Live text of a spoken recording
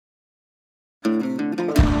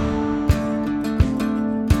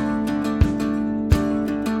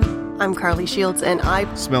I'm Carly Shields, and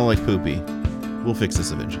I smell like poopy. We'll fix this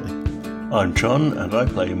eventually. I'm John, and I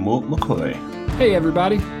play Mort McCoy. Hey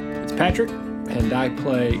everybody, it's Patrick, and I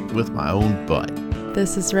play with my own butt.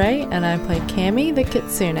 This is Ray, and I play Cammy the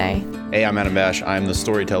Kitsune. Hey, I'm Adam Bash. I'm the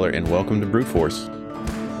storyteller, and welcome to Brute Force.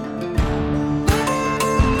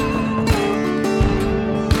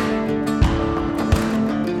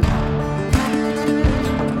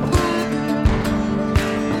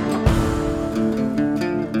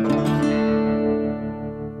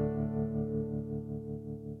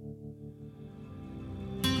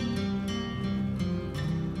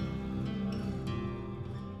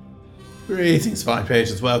 Greetings, fine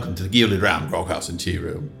patrons. Welcome to the Gilded Ram Groghouse and Tea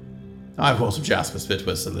Room. I'm Walter Jasper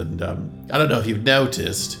Spitwhistle, and I don't know if you've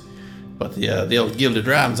noticed, but the old Gilded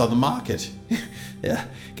Ram's on the market. Yeah,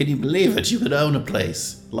 can you believe it? You could own a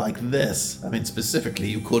place like this. I mean, specifically,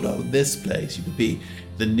 you could own this place. You could be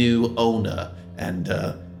the new owner and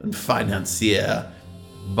financier,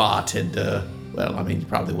 bartender. Well, I mean, you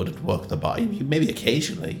probably wouldn't work the bar. Maybe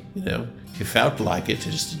occasionally, if you felt like it,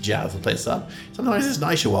 just to jazz the place up. Sometimes it's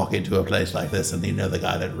nice to walk into a place like this and the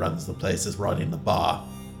guy that runs the place is running the bar.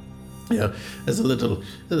 There's a little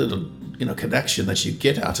connection that you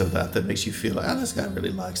get out of that makes you feel like, this guy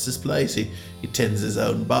really likes this place. He tends his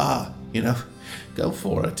own bar, go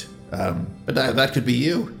for it. But that could be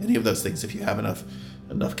you, any of those things, if you have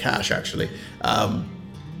enough cash, actually.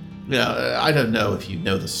 I don't know if you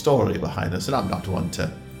know the story behind this, and I'm not one to,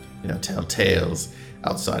 tell tales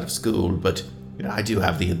outside of school, but, I do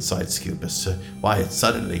have the inside scoop as to why it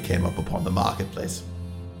suddenly came up upon the marketplace.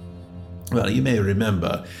 Well, you may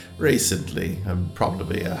remember recently,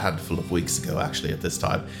 probably a handful of weeks ago, actually, at this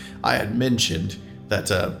time, I had mentioned that,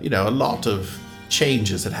 a lot of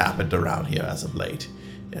changes had happened around here as of late.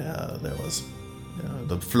 There was,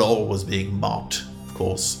 the floor was being mopped, of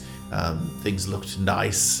course. Things looked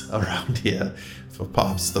nice around here for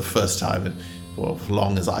perhaps the first time in, as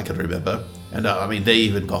long as I can remember. And they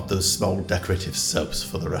even got those small decorative soaps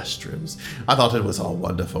for the restrooms. I thought it was all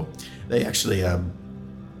wonderful. They actually had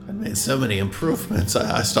made so many improvements,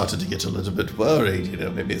 I started to get a little bit worried.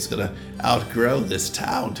 Maybe it's going to outgrow this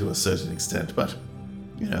town to a certain extent. But,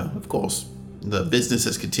 of course, the business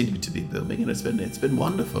has continued to be booming, and it's been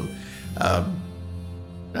wonderful.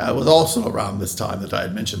 It was also around this time that I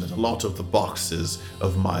had mentioned that a lot of the boxes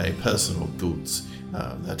of my personal goods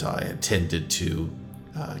that I intended to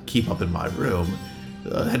keep up in my room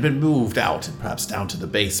had been moved out and perhaps down to the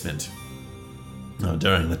basement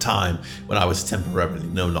during the time when I was temporarily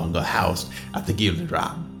no longer housed at the Gilded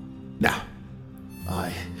Ram. Now,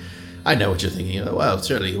 I know what you're thinking. Well,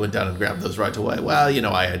 surely you went down and grabbed those right away. Well,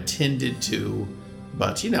 I intended to,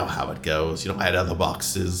 but you know how it goes. I had other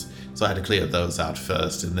boxes, so I had to clear those out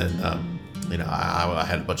first, and then I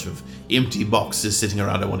had a bunch of empty boxes sitting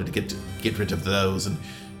around. I wanted to get rid of those, and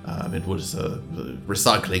it was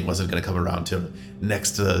recycling wasn't going to come around till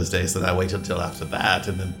next Thursday, so then I waited until after that,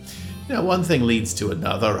 and then one thing leads to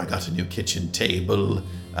another. I got a new kitchen table.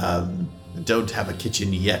 Don't have a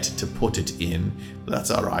kitchen yet to put it in, but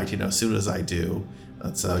that's all right. As soon as I do,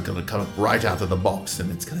 that's going to come up right out of the box,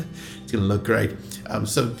 and it's gonna look great.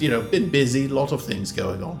 So been busy, a lot of things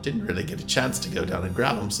going on. Didn't really get a chance to go down and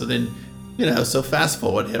grab them. So then, so fast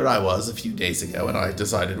forward, here I was a few days ago, and I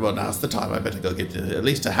decided, well, now's the time. I better go get at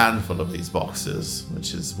least a handful of these boxes,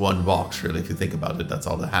 which is one box, really. If you think about it, that's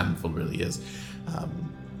all a handful really is.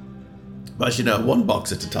 But one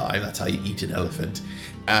box at a time. That's how you eat an elephant.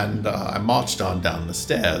 And I marched on down the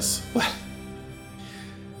stairs. Well,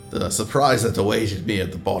 the surprise that awaited me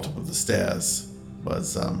at the bottom of the stairs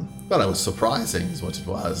was, it was surprising is what it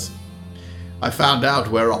was. I found out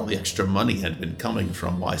where all the extra money had been coming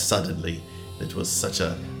from, why suddenly it was such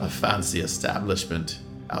a fancy establishment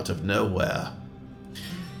out of nowhere.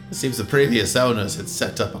 It seems the previous owners had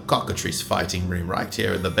set up a cockatrice fighting ring right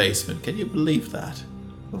here in the basement. Can you believe that?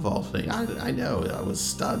 Of all things, I know, I was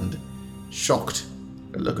stunned, shocked.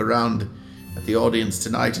 I look around at the audience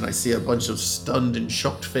tonight and I see a bunch of stunned and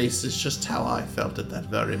shocked faces, just how I felt at that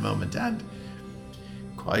very moment, and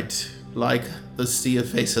quite like the sea of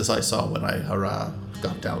faces I saw when I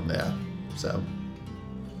got down there. So,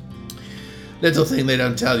 little thing they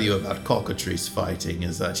don't tell you about cockatrice fighting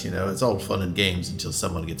is that, it's all fun and games until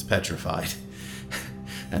someone gets petrified.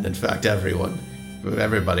 And in fact,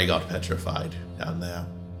 everybody got petrified down there.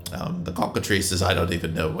 The cockatrices, I don't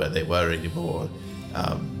even know where they were anymore.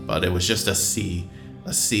 But it was just a sea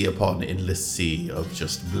upon endless sea of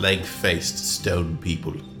just blank-faced stone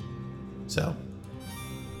people. So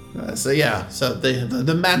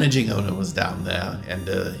the managing owner was down there, and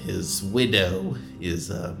his widow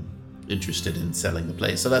is interested in selling the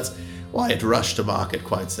place. So that's why it rushed to market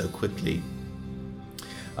quite so quickly.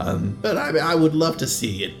 But I would love to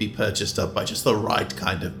see it be purchased up by just the right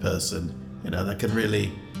kind of person, that can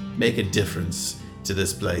really make a difference to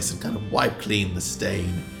this place and kind of wipe clean the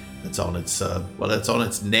stain that's on its, it's on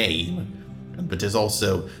its name, but is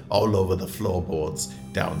also all over the floorboards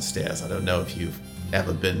downstairs. I don't know if you've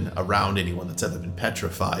ever been around anyone that's ever been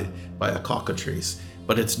petrified by a cockatrice,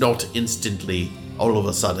 but it's not instantly, all of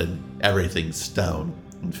a sudden, everything's stone.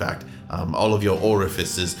 In fact, all of your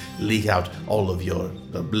orifices leak out all of your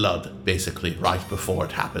blood, basically, right before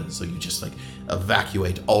it happens. So you just,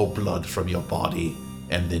 evacuate all blood from your body,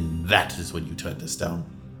 and then that is when you turn to stone.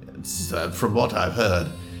 It's, from what I've heard,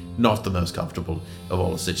 not the most comfortable of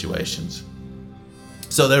all situations.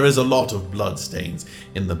 So there is a lot of blood stains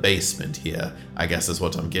in the basement here, I guess is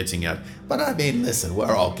what I'm getting at. But I mean, listen,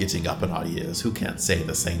 we're all getting up in our years. Who can't say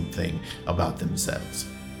the same thing about themselves?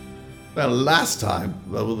 Well, last time,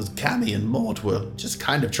 it was Cammy and Mort were just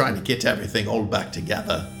kind of trying to get everything all back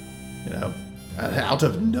together. And out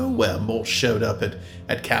of nowhere, Mort showed up at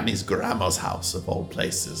Cammy's grandma's house, of all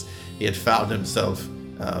places. He had found himself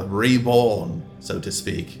reborn, so to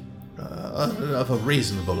speak, of a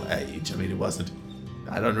reasonable age. I mean,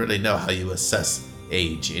 I don't really know how you assess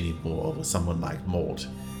age anymore with someone like Mort.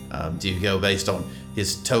 Do you go based on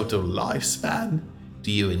his total lifespan?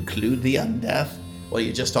 Do you include the undeath? Or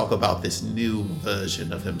you just talk about this new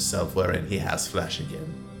version of himself wherein he has flesh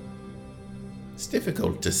again? It's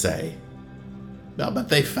difficult to say. No, but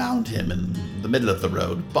they found him in the middle of the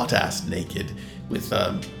road, butt-ass naked, with,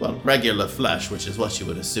 regular flesh, which is what you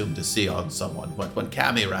would assume to see on someone. But when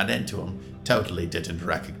Cammy ran into him, totally didn't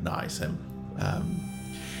recognize him.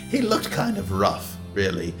 He looked kind of rough,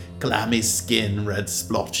 really. Clammy skin, red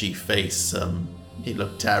splotchy face. He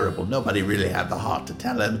looked terrible. Nobody really had the heart to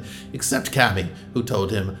tell him, except Cammy, who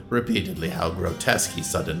told him repeatedly how grotesque he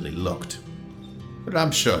suddenly looked. But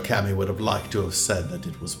I'm sure Cammy would have liked to have said that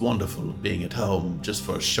it was wonderful being at home just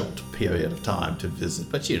for a short period of time to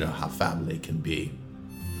visit, but you know how family can be.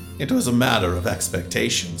 It was a matter of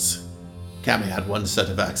expectations. Cammy had one set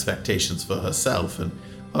of expectations for herself, and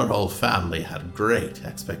her whole family had great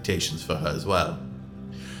expectations for her as well.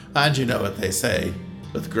 And you know what they say,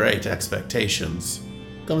 with great expectations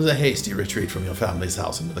comes a hasty retreat from your family's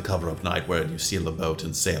house into the cover of night, where you steal a boat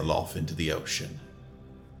and sail off into the ocean.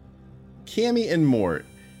 Cammy and Mort,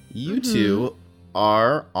 you two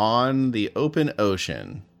are on the open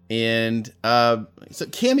ocean. And so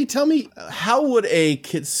Cammy, tell me, how would a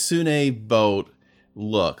kitsune boat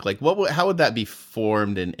look? How would that be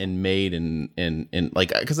formed and made and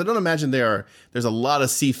because I don't imagine there's a lot of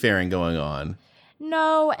seafaring going on.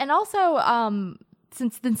 No, and also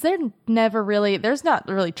since there's not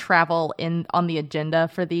really travel on the agenda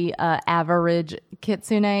for the average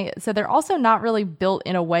kitsune, so they're also not really built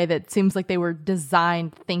in a way that seems like they were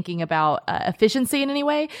designed thinking about efficiency in any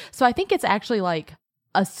way. So I think it's actually like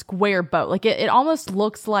a square boat. It almost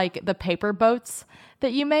looks like the paper boats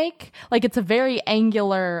that you make. It's a very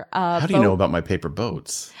angular How do you know about my paper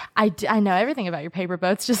boats? I know everything about your paper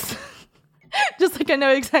boats, just like I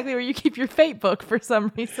know exactly where you keep your fate book for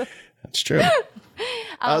some reason. That's true.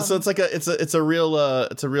 So it's a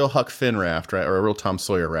real Huck Finn raft, right? Or a real Tom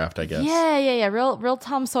Sawyer raft, I guess. Yeah. Real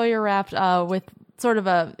Tom Sawyer raft with sort of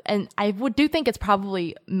and I do think it's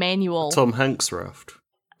probably manual. Tom Hanks raft.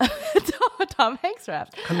 Tom Hanks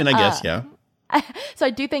raft. I mean, I guess, yeah. So I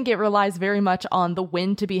do think it relies very much on the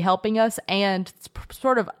wind to be helping us and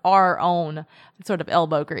sort of our own sort of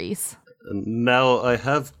elbow grease. And now I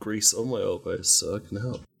have grease on my elbows, so I can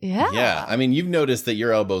help. Yeah. Yeah. I mean, you've noticed that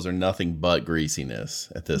your elbows are nothing but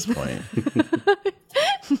greasiness at this point.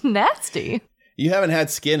 Nasty. You haven't had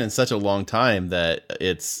skin in such a long time that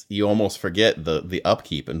you almost forget the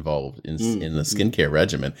upkeep involved in the skincare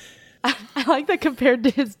regimen. I like that compared to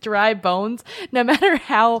his dry bones. No matter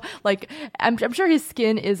how, I'm sure his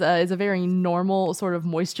skin is a very normal sort of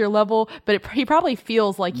moisture level, but he probably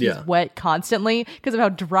feels like he's wet constantly because of how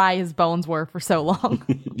dry his bones were for so long.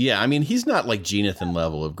 Yeah, I mean, he's not like Genethan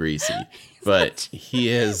level of greasy, but he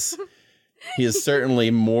is certainly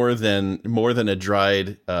more than a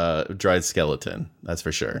dried skeleton. That's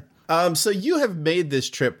for sure. So you have made this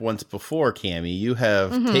trip once before, Cammy. You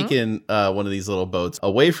have taken one of these little boats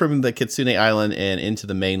away from the Kitsune Island and into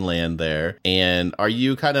the mainland there. And are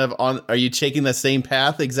you taking the same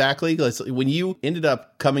path exactly? When you ended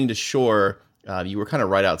up coming to shore, you were kind of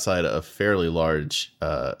right outside a fairly large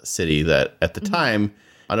city that at the time,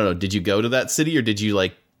 I don't know, did you go to that city or did you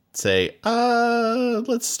say,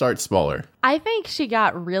 let's start smaller? I think she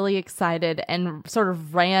got really excited and sort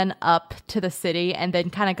of ran up to the city and then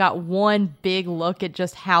kind of got one big look at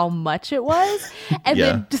just how much it was and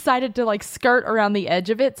then decided to like skirt around the edge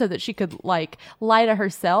of it so that she could like lie to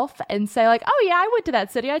herself and say like, oh yeah, I went to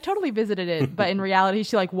that city. I totally visited it. But in reality,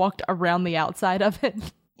 she like walked around the outside of it.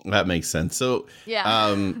 That makes sense. So,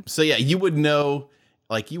 you would know,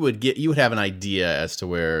 like you would have an idea as to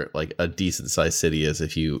where like a decent sized city is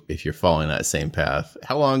if you're following that same path.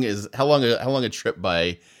 How long a trip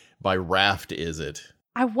by raft is it?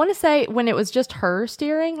 I want to say when it was just her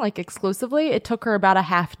steering, like exclusively, it took her about a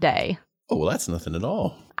half day. Oh, well, that's nothing at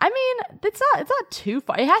all. I mean, it's not too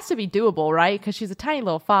far. It has to be doable, right? Because she's a tiny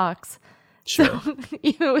little fox. Sure. So,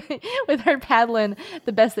 with her paddling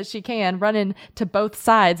the best that she can, running to both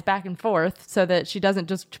sides back and forth so that she doesn't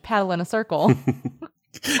just paddle in a circle.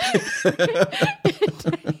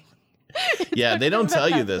 Yeah, they don't tell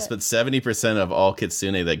you this, but 70% of all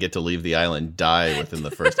kitsune that get to leave the island die within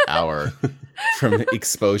the first hour from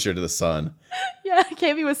exposure to the sun. Yeah,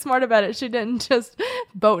 Cammy was smart about it. She didn't just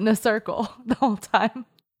boat in a circle the whole time.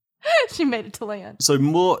 She made it to land. So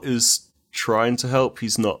Mort is trying to help.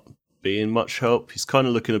 He's not being much help. He's kind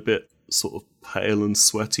of looking a bit sort of pale and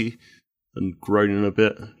sweaty and groaning a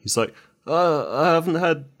bit. He's like, I haven't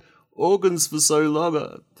had organs for so long.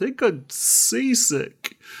 I think I'm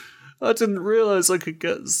seasick. I didn't realize I could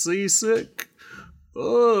get seasick.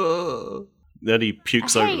 Oh. Then he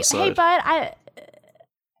pukes over the side. Hey, bud,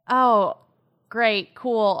 Oh, great,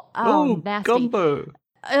 cool. Oh, nasty. Gumbo.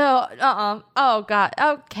 Oh, God.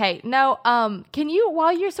 Okay. No, can you,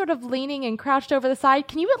 while you're sort of leaning and crouched over the side,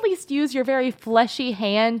 can you at least use your very fleshy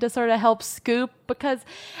hand to sort of help scoop? Because,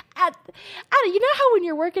 you know how when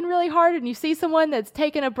you're working really hard and you see someone that's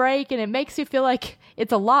taking a break and it makes you feel like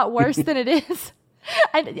it's a lot worse than it is?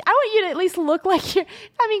 I want you to at least look like you're,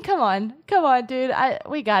 I mean, come on, dude.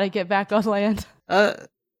 We gotta get back on land.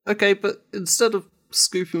 Okay, but instead of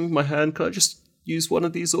scooping with my hand, can I just use one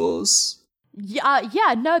of these oars?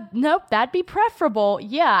 Nope, that'd be preferable.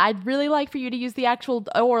 Yeah, I'd really like for you to use the actual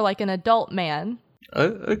oar like an adult man. Oh,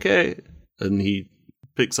 okay. And he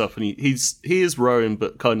picks up and he is rowing,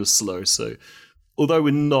 but kind of slow. So, although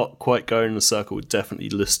we're not quite going in a circle, we're definitely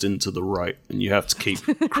listing to the right, and you have to keep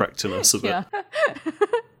correcting us a bit.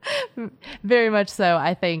 Very much so,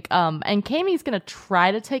 I think. And Cammy's gonna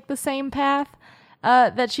try to take the same path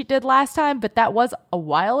that she did last time, but that was a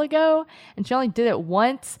while ago, and she only did it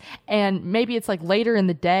once, and maybe it's like later in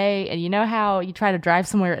the day, and you know how you try to drive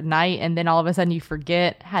somewhere at night, and then all of a sudden you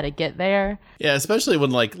forget how to get there? Yeah, especially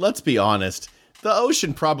when, like, let's be honest, the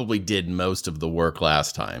ocean probably did most of the work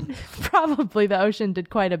last time. Probably the ocean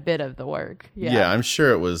did quite a bit of the work. Yeah, I'm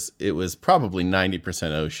sure it was probably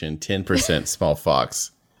 90% ocean, 10% small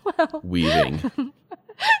fox weaving.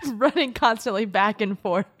 Running constantly back and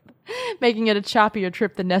forth, making it a choppier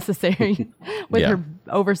trip than necessary with her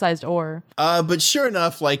oversized oar. But sure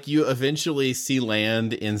enough, like, you eventually see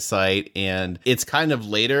land in sight, and it's kind of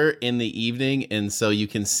later in the evening, and so you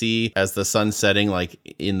can see as the sun's setting, like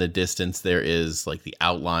in the distance, there is like the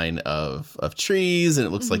outline of trees, and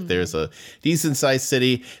it looks like there's a decent sized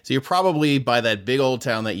city. So you're probably by that big old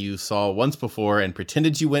town that you saw once before and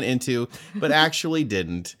pretended you went into, but actually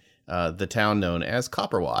didn't. The town known as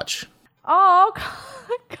Copperwatch. Oh,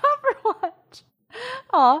 Copperwatch.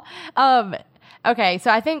 Oh, okay. So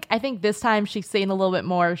I think this time she's seen a little bit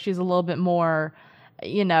more. She's a little bit more,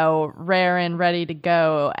 rare and ready to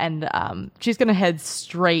go, and she's gonna head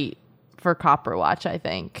straight for Copperwatch. I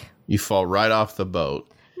think you fall right off the boat.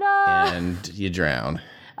 No. And you drown.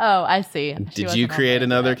 Oh, I see. Did you create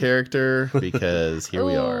another character? Because here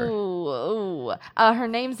we are. Ooh. Her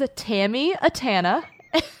name's Tammy Atana.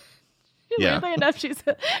 Weirdly enough, she's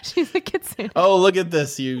a kitsune. Oh, look at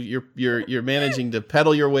this! You're managing to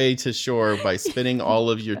pedal your way to shore by spinning all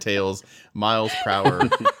of your tails miles per hour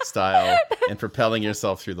style and propelling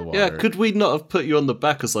yourself through the water. Yeah, could we not have put you on the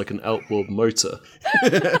back as like an outboard motor?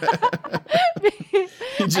 You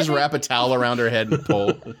just wrap a towel around her head and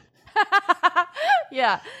pull.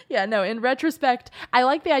 Yeah. No, in retrospect, I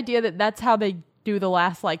like the idea that that's how they do the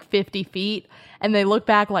last like 50 feet, and they look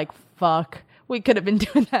back like, fuck. We could have been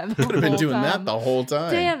doing that the whole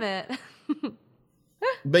time. Damn it.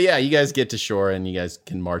 But yeah, you guys get to shore and you guys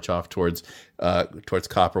can march off towards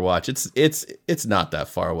Copperwatch. It's not that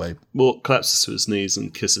far away. Mort collapses to his knees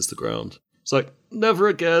and kisses the ground. It's like, never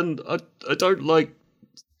again. I don't like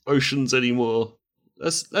oceans anymore.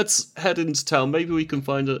 Let's head into town. Maybe we can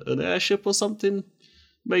find an airship or something.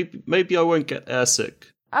 Maybe I won't get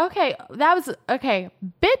airsick. Okay, that was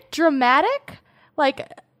bit dramatic. Like,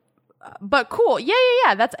 But cool.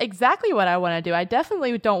 Yeah. That's exactly what I want to do. I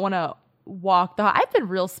definitely don't want to walk the. I've been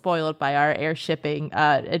real spoiled by our airshipping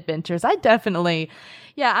adventures. I'm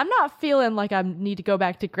not feeling like I need to go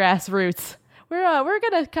back to grassroots. We're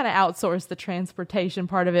gonna kind of outsource the transportation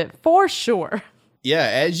part of it for sure. Yeah,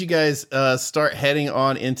 as you guys start heading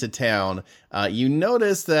on into town, you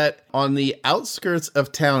notice that on the outskirts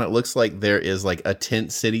of town, it looks like there is like a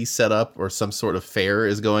tent city set up or some sort of fair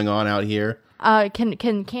is going on out here. Can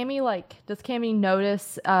Cammy does Cammy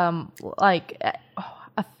notice a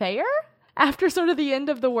fair after sort of the end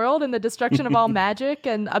of the world and the destruction of all magic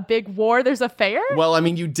and a big war? There's a fair. Well, I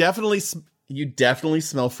mean, you definitely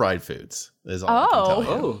smell fried foods. Is all I can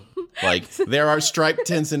tell you. Like, there are striped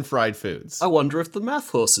tents and fried foods. I wonder if the math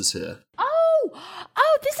horse is here. Oh,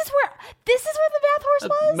 this is where the math horse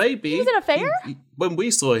was? Maybe. He was at a fair? When we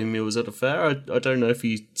saw him, he was at a fair. I don't know if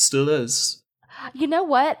he still is. You know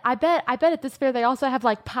what? I bet at this fair they also have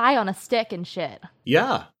like pie on a stick and shit.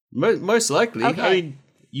 Yeah, most likely. Okay. I mean,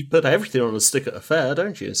 you put everything on a stick at a fair,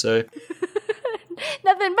 don't you? So...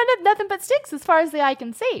 Nothing but sticks as far as the eye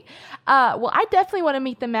can see. Well, I definitely want to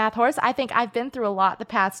meet the math horse. I think I've been through a lot the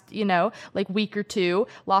past, week or two.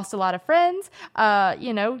 Lost a lot of friends.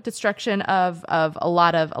 Destruction of a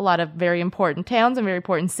lot of very important towns and very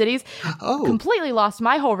important cities. Oh, completely lost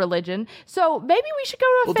my whole religion. So maybe we should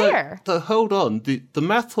go to a fair. Hold on. The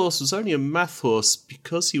math horse was only a math horse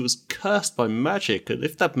because he was cursed by magic, and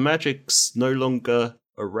if that magic's no longer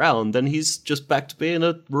around, then he's just back to being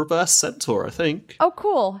a reverse centaur, I think. Oh,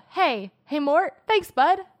 cool. Hey, Mort. Thanks,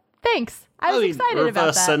 bud. Thanks. I was excited about that.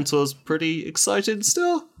 Reverse centaur's pretty excited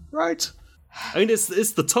still, right? I mean, it's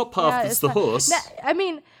the top half that's the horse.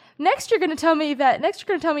 Next you're going to tell me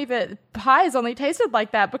that pies only tasted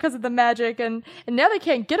like that because of the magic, and now they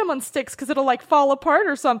can't get them on sticks because it'll like fall apart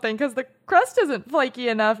or something because the crust isn't flaky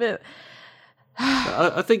enough.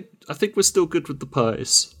 I think we're still good with the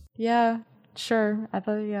pies. Yeah. Sure. I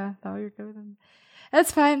thought we were good with them.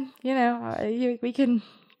 That's fine. We can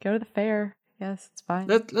go to the fair. Yes, it's fine.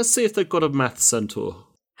 Let's see if they've got a math centaur.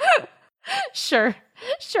 Sure,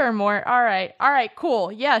 Mort. All right,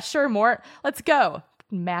 cool. Yeah, sure, Mort. Let's go.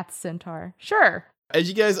 Math centaur. Sure. As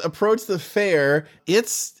you guys approach the fair,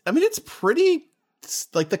 it's pretty,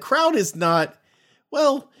 like, the crowd is not,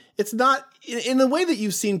 well, it's not in the way that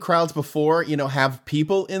you've seen crowds before, have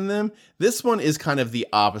people in them. This one is kind of the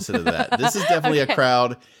opposite of that. This is definitely a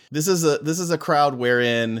crowd. This is a crowd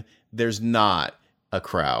wherein there's not a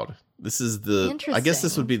crowd. I guess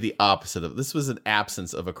this would be the opposite of, this was an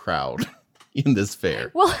absence of a crowd in this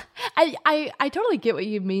fair. Well, I totally get what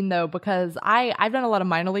you mean though, because I've done a lot of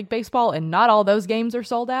minor league baseball and not all those games are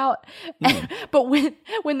sold out. But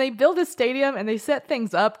when they build a stadium and they set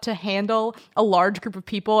things up to handle a large group of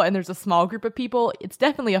people and there's a small group of people, it's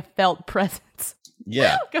definitely a felt presence.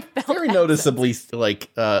 Yeah. Very noticeably,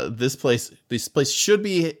 like, this place should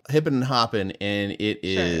be hippin' and hoppin', and it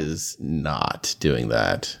is not doing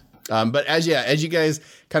that. But as you guys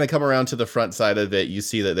kind of come around to the front side of it, you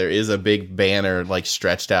see that there is a big banner like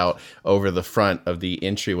stretched out over the front of the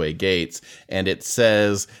entryway gates, and it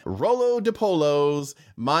says Rollo di Pollo's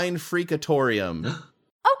Mindfreakatorium.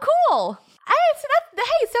 Oh, cool! Hey,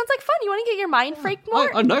 sounds like fun. You want to get your mind freaked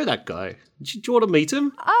more? I know that guy. Do you want to meet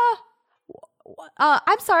him?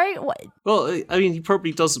 I'm sorry. What? Well, I mean, he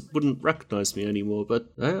probably wouldn't recognize me anymore,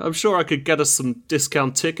 but I'm sure I could get us some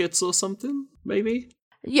discount tickets or something, maybe.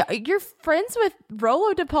 Yeah, you're friends with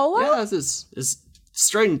Rollo di Pollo? Yeah, it's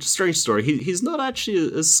strange story. He's not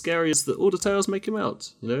actually as scary as all the tales make him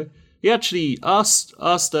out. He actually asked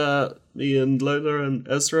me and Lola and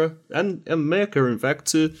Ezra and Mirka, in fact,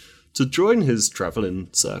 to join his traveling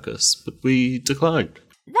circus, but we declined.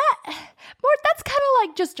 Mort, that's kind of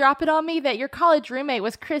like just drop it on me that your college roommate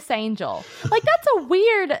was Chris Angel. Like, that's a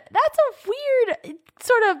weird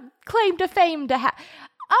sort of claim to fame to have.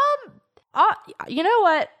 You know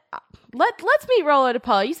what? Let's meet Rollo di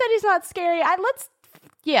Pollo. You said he's not scary. Let's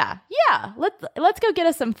go get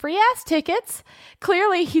us some free ass tickets.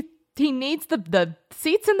 Clearly, he needs the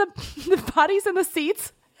seats and the bodies in the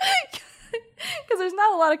seats because there's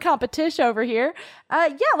not a lot of competition over here.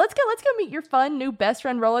 Let's go meet your fun new best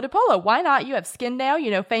friend Rollo di Pollo. Why not? You have skin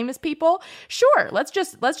now. Famous people. Sure. Let's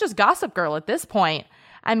just gossip girl at this point.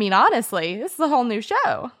 I mean, honestly, this is a whole new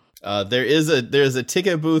show. There's a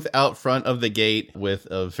ticket booth out front of the gate with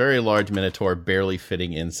a very large minotaur barely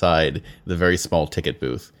fitting inside the very small ticket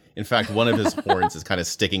booth. In fact, one of his horns is kind of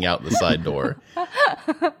sticking out the side door.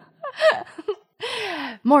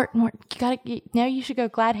 Mort, now you should go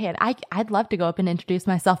glad hand. I'd love to go up and introduce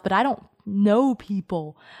myself, but I don't know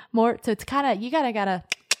people. Mort, so it's kind of, you gotta.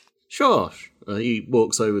 Sure. He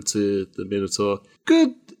walks over to the minotaur.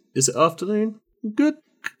 Good Is it afternoon? Good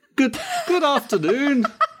afternoon.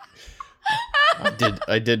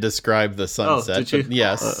 I did describe the sunset. Oh, did you? But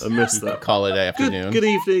yes, I missed that. Call it afternoon. Good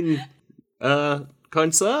evening,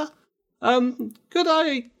 kind sir. Could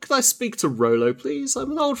I speak to Rollo, please?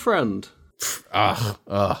 I'm an old friend.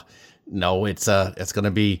 No, it's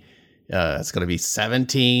gonna be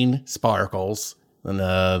 17 sparkles, and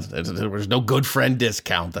there's no good friend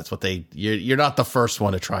discount. That's what you're not the first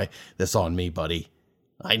one to try this on me, buddy.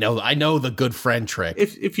 I know the good friend trick.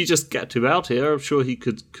 If you just get him out here, I'm sure he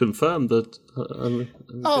could confirm that. I'm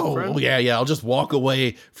a good friend. Yeah. I'll just walk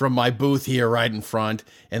away from my booth here right in front,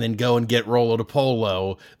 and then go and get Rollo di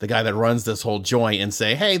Pollo, the guy that runs this whole joint, and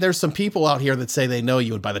say, "Hey, there's some people out here that say they know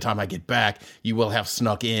you, and by the time I get back, you will have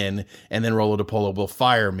snuck in, and then Rollo di Pollo will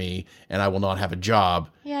fire me, and I will not have a job."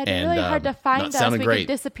 Yeah, it'd be really hard to find us. We great.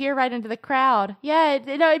 could disappear right into the crowd. Yeah,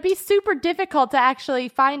 it'd be super difficult to actually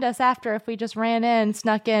find us after if we just ran in,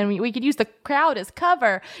 snuck in. We could use the crowd as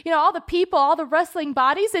cover. All the people, all the rustling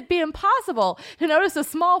bodies, it'd be impossible to notice a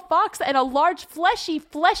small fox and a large fleshy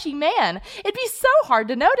man. It'd be so hard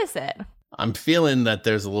to notice it. I'm feeling that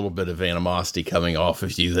there's a little bit of animosity coming off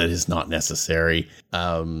of you that is not necessary.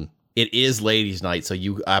 It is ladies' night, so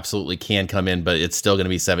you absolutely can come in, but it's still going to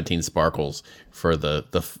be 17 sparkles for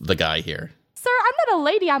the guy here. Sir, I'm not a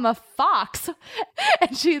lady, I'm a fox.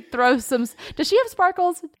 And she throws some. Does she have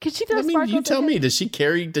sparkles? Can she throw sparkles? You tell me. Does she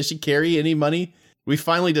carry any money? We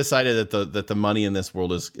finally decided that the money in this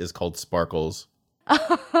world is called sparkles.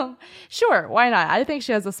 Sure, why not? I think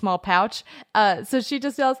she has a small pouch. So she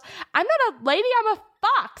just yells, "I'm not a lady, I'm a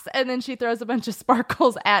fox!" And then she throws a bunch of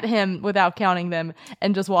sparkles at him without counting them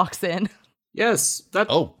and just walks in. Yes, that's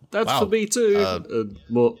wow. for me too.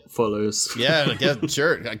 Mort follows. Yeah,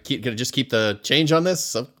 sure. Gonna just keep the change on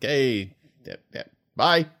this. Okay. Yeah.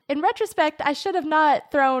 Bye. In retrospect, I should have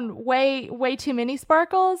not thrown way too many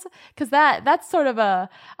sparkles, because that's sort of a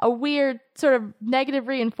weird sort of negative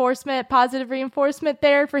reinforcement, positive reinforcement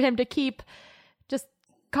there for him to keep just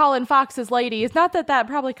calling foxes ladies. Not that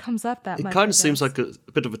probably comes up that much. It kind of seems like a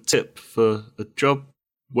bit of a tip for a job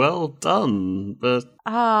well done, but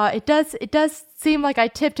it does seem like I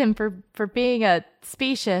tipped him for being a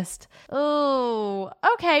speciesist. Oh,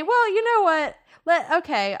 okay. Well, you know what?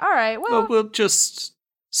 Okay, all right. Well, we'll just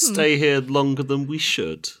stay here longer than we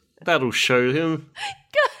should. That'll show him.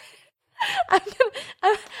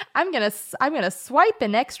 I'm gonna swipe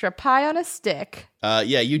an extra pie on a stick.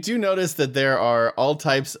 Yeah, you do notice that there are all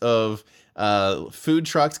types of food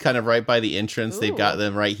trucks kind of right by the entrance. Ooh. They've got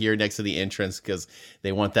them right here next to the entrance because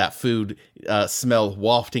they want that food smell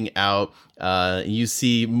wafting out. You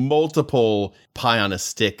see multiple pie on a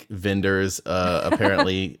stick vendors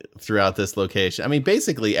apparently throughout this location. I mean,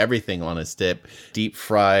 basically everything on a stick, deep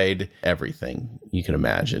fried, everything you can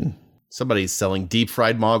imagine. Somebody's selling deep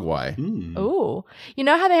fried mogwai. Ooh. You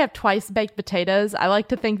know how they have twice baked potatoes? I like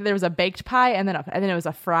to think that there was a baked pie and then it was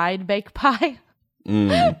a fried baked pie.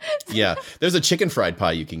 Yeah, there's a chicken fried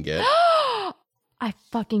pie you can get. I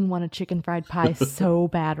fucking want a chicken fried pie so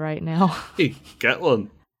bad right now. Hey, get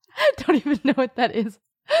one. I don't even know what that is.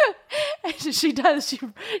 She does.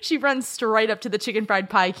 She runs straight up to the chicken fried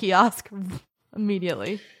pie kiosk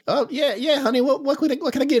immediately. Oh yeah, honey. What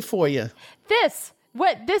can I get for you? This.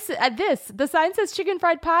 What this? The sign says chicken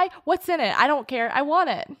fried pie. What's in it? I don't care. I want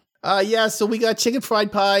it. Yeah. So we got chicken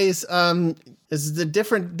fried pies. This is the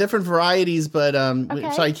different varieties, but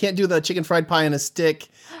okay. So I can't do the chicken fried pie in a stick.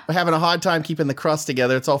 We're having a hard time keeping the crust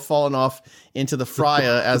together. It's all falling off into the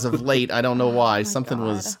fryer as of late. I don't know why.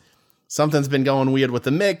 Something's been going weird with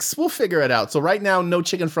the mix. We'll figure it out. So right now, no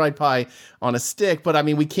chicken fried pie on a stick, but I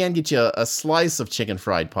mean, we can get you a slice of chicken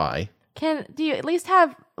fried pie. Do you at least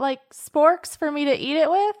have like sporks for me to eat it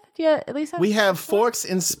with? Do you at least have? We have forks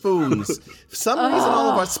and spoons. For some reason, all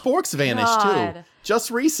of our sporks vanished too.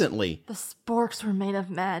 Just recently. The sporks were made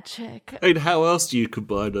of magic. I mean, how else do you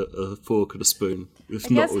combine a fork and a spoon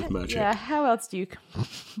if not with magic? Yeah, how else do you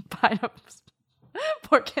combine a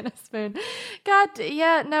fork and a spoon? God,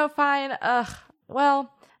 yeah, no, fine.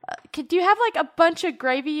 Well, do you have like a bunch of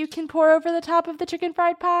gravy you can pour over the top of the chicken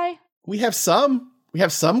fried pie? We have some. We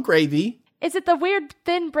have some gravy. Is it the weird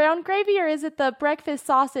thin brown gravy or is it the breakfast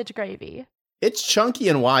sausage gravy? It's chunky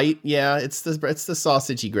and white. Yeah, it's the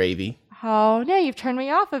sausagey gravy. Oh, now you've turned me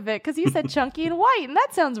off of it because you said chunky and white, and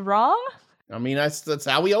that sounds wrong. I mean, that's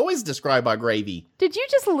how we always describe our gravy. Did you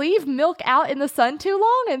just leave milk out in the sun too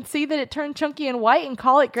long and see that it turned chunky and white and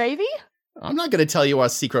call it gravy? I'm not going to tell you our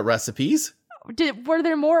secret recipes. Were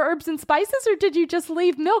there more herbs and spices, or did you just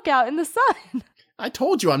leave milk out in the sun? I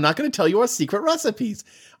told you I'm not going to tell you our secret recipes.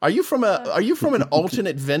 Are you from an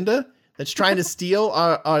alternate vendor that's trying to steal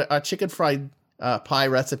our chicken fried pie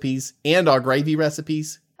recipes and our gravy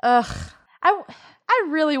recipes. Ugh. I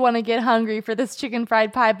really want to get hungry for this chicken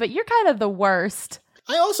fried pie, but you're kind of the worst.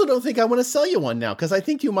 I also don't think I want to sell you one now because I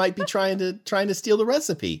think you might be trying to steal the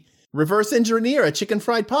recipe. Reverse engineer a chicken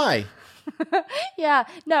fried pie. Yeah,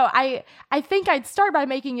 no, I think I'd start by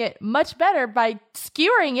making it much better by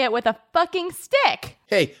skewering it with a fucking stick.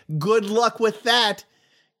 Hey, good luck with that.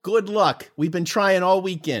 Good luck. We've been trying all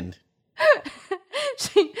weekend.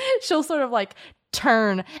 She'll sort of like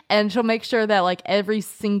turn and she'll make sure that like every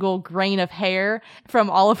single grain of hair from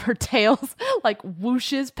all of her tails like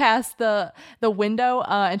whooshes past the window,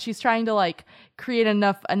 and she's trying to like create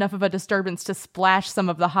enough of a disturbance to splash some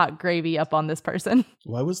of the hot gravy up on this person.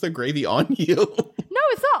 Why was the gravy on you? No,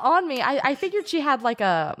 it's not on me. I figured she had like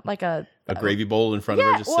a gravy bowl in front of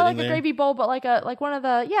her just sitting there? Yeah, like a gravy bowl, but like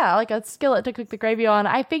a skillet to cook the gravy on.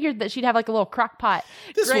 I figured that she'd have like a little crock pot.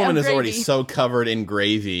 This woman is already so covered in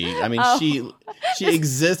gravy. I mean, she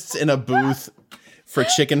exists in a booth for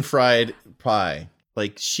chicken fried pie.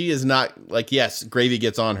 Like, she is not, like, yes, gravy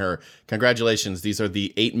gets on her. Congratulations. These are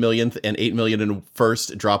the 8 millionth and 8 million and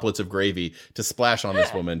first droplets of gravy to splash on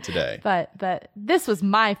this woman today. But this was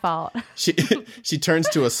my fault. She turns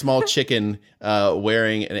to a small chicken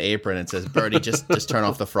wearing an apron and says, Birdie, just turn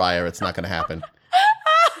off the fryer. It's not going to happen.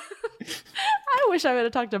 I wish I would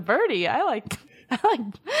have talked to Birdie. I like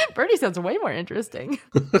Birdie sounds way more interesting.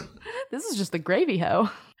 This is just the gravy hoe.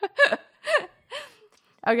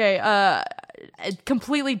 Okay,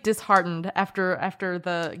 completely disheartened after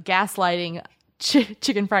the gaslighting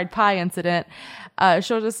chicken fried pie incident,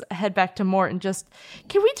 she'll just head back to Mort and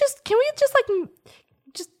can we just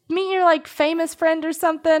meet your like famous friend or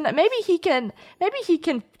something? Maybe he can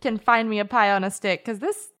find me a pie on a stick, because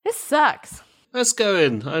this sucks. Let's go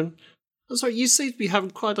in. I'm sorry, you seem to be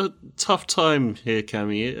having quite a tough time here,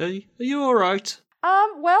 Cammy. Are you all right?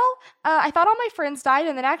 I thought all my friends died,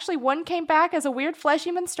 and then actually one came back as a weird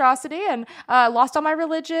fleshy monstrosity, and lost all my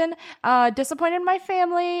religion, disappointed my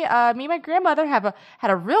family. Me and my grandmother had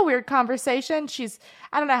a real weird conversation.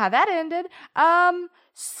 I don't know how that ended.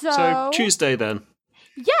 So Tuesday then.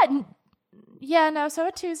 So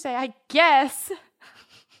a Tuesday, I guess.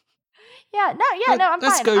 I'm fine.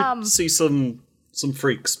 Let's go see some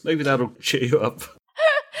freaks. Maybe that'll cheer you up.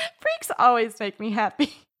 Freaks always make me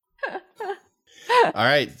happy. All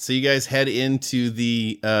right, so you guys head into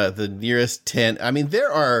the nearest tent. I mean,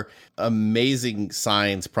 there are amazing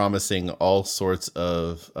signs promising all sorts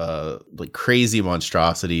of like crazy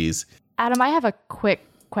monstrosities. Adam, I have a quick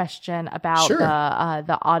question about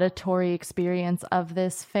the auditory experience of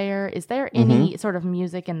this fair. Is there any sort of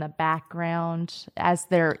music in the background, as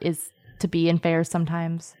there is to be in fairs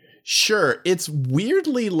sometimes? Sure, it's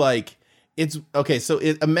weirdly like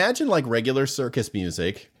imagine like regular circus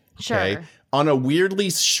music. Sure. Okay, on a weirdly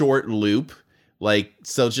short loop, like,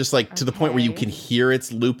 so just like to the point where you can hear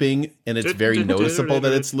it's looping, and it's very noticeable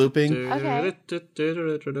that it's looping. Okay.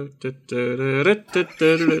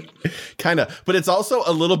 Kind of, but it's also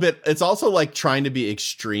a little bit, it's also like trying to be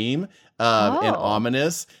extreme and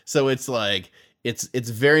ominous. So it's like, it's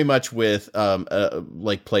very much with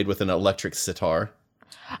like played with an electric sitar.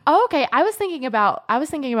 Oh, okay. I was thinking about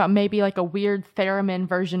maybe like a weird theremin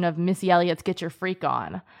version of Missy Elliott's "Get Your Freak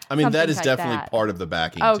On." I mean, that is like definitely part of the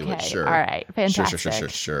backing to it. Sure. All right. Fantastic.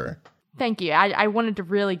 Sure. Thank you. I wanted to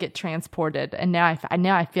really get transported, and now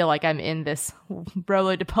I feel like I'm in this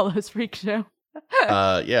Rollo di Pollo's freak show.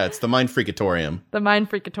 It's the Mindfreakatorium. The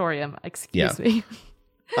Mindfreakatorium. Excuse me.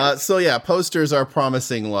 Posters are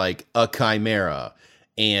promising like a chimera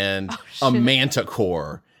and a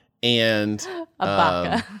manticore. And a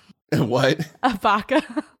baka. What? A baka.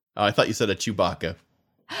 Oh, I thought you said a Chewbacca.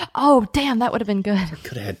 Oh, damn, that would have been good.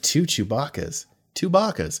 Could have had two Chewbaccas.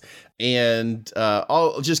 And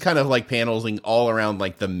all just kind of like paneling all around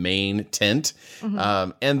like the main tent.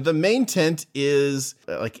 Mm-hmm. And the main tent is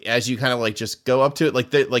like, as you kind of like just go up to it,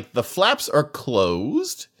 like the flaps are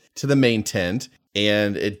closed to the main tent,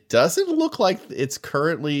 and it doesn't look like it's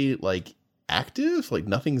currently like active. Like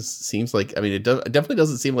nothing seems like, I mean, it definitely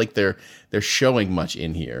doesn't seem like they're showing much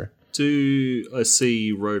in here. Do I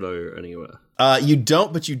see Rollo anywhere? You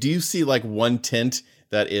don't, but you do see like one tent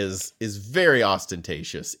that is very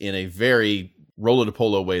ostentatious in a very Rollo di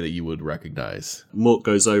Pollo way that you would recognize. Mort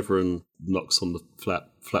goes over and knocks on the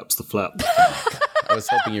flaps the flap. I was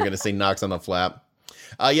hoping you were going to say knocks on the flap.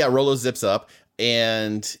 Rollo zips up,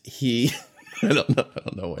 and he I don't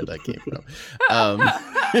know where that came from.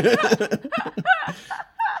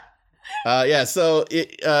 So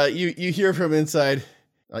you hear from inside.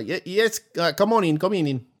 Yes, come on in.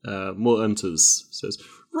 Mort enters, says,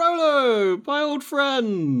 Rollo, my old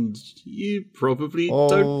friend. You probably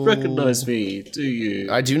don't recognize me, do you?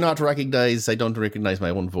 I don't recognize my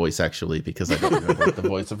own voice, actually, because I don't remember what the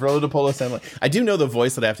voice of Rollo di Pollo sounded like. I do know the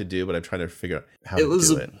voice that I have to do, but I'm trying to figure out how to do it. It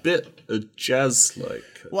was a bit jazz-like.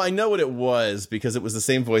 Well, I know what it was, because it was the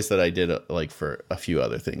same voice that I did, for a few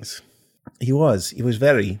other things. He was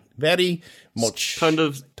very, very much kind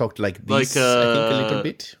of talked like this, I think, a little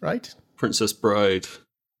bit, right? Princess Bride.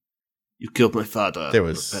 You killed my father. There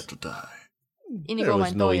was better die. Inigo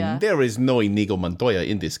Montoya. There is no Inigo Montoya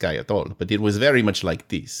in this guy at all, but it was very much like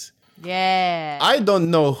this. Yeah. I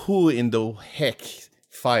don't know who in the heck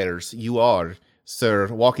fires you are, sir,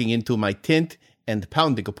 walking into my tent and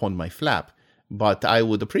pounding upon my flap, but I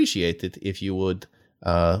would appreciate it if you would,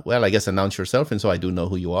 I guess announce yourself, and so I do know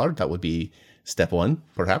who you are. That would be step one,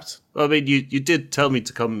 perhaps. I mean, you did tell me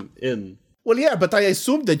to come in. Well, yeah, but I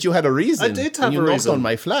assumed that you had a reason. I did have and you a knocked reason on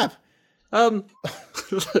my flap. We're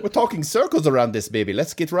talking circles around this, baby.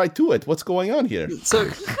 Let's get right to it. What's going on here? So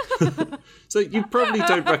you probably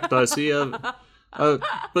don't recognize me,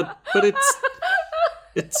 but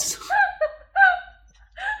it's.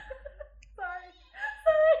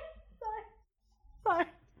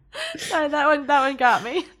 Sorry, that one got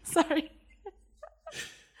me. Sorry.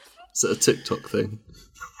 Is it a TikTok thing?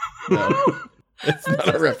 No, it's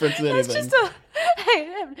not a reference to anything. Hey,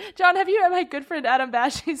 John, have you met my good friend Adam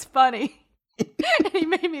Bash? He's funny. And he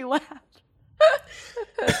made me laugh.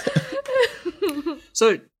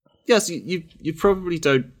 So, yes, you probably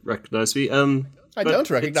don't recognize me. I don't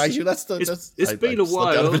recognize you. It's been a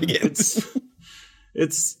while.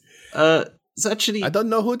 It's actually. I don't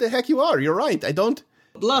know who the heck you are. You're right. I don't.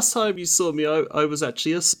 Last time you saw me, I was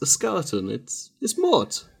actually a skeleton. It's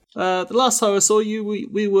Mort. The last time I saw you,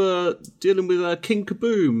 we were dealing with King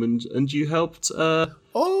Kaboom, and you helped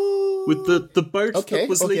with the boat that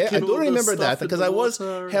was leaking. I do remember that because I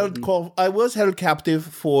was held captive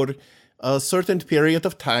for a certain period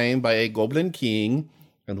of time by a goblin king,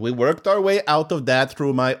 and we worked our way out of that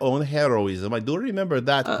through my own heroism. I do remember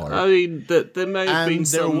that part. I mean, there may have been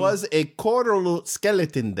there was a coral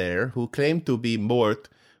skeleton there who claimed to be Mort,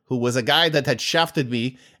 who was a guy that had shafted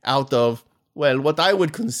me out of, well, what I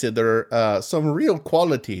would consider some real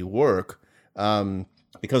quality work,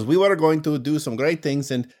 because we were going to do some great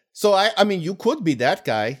things. And so, I mean, you could be that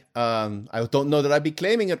guy. I don't know that I'd be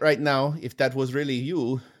claiming it right now if that was really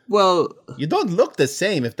you. Well, you don't look the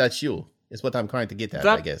same if that's you, is what I'm trying to get at,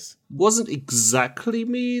 I guess. Wasn't exactly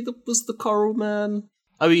me that was the coral man.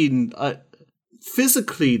 I mean,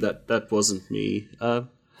 physically, that wasn't me.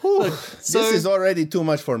 Look, this is already too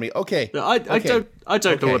much for me. Okay. I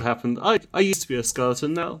don't know what happened. I used to be a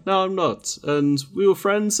skeleton. Now I'm not. And we were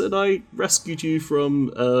friends, and I rescued you from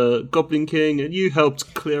Goblin King, and you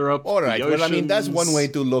helped clear up. All right. The oceans. Well, I mean, that's one way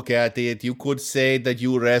to look at it. You could say that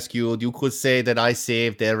you rescued. You could say that I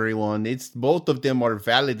saved everyone. It's both of them are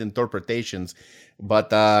valid interpretations.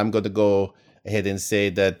 But I'm going to go ahead and say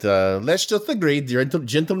that let's just agree,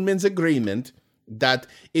 gentleman's agreement, that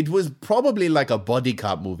it was probably like a buddy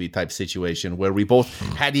cop movie type situation where we both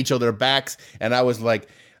had each other backs, and I was like,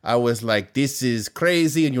 this is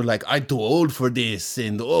crazy, and you're like, I'm too old for this,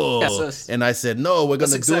 and yes. And I said, no, we're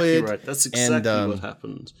gonna do it. Right. That's exactly what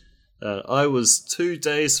happened. I was 2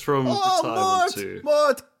 days from retirement too.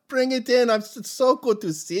 Mort, bring it in. It's so good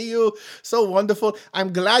to see you. So wonderful.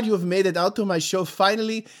 I'm glad you've made it out to my show.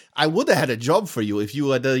 Finally, I would have had a job for you if you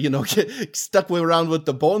had, stuck around with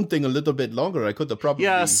the bone thing a little bit longer. I could have probably.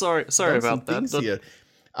 Yeah, sorry about that. Here.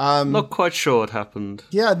 Not quite sure what happened.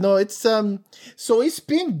 Yeah, no, it's so it's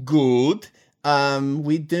been good.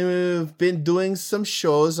 We've been doing some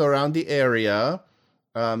shows around the area.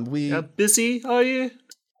 Busy, are you?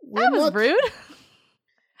 That was rude.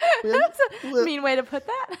 That's a mean way to put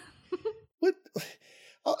that. What?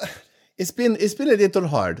 It's been a little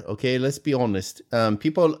hard. Okay, let's be honest.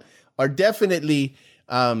 People are definitely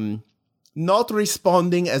not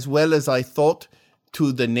responding as well as I thought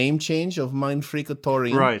to the name change of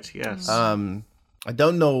Mindfreakatorium. Right. Yes. I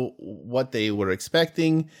don't know what they were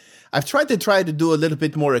expecting. I've tried to do a little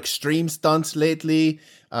bit more extreme stunts lately,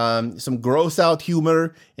 some gross out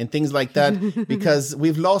humor and things like that, because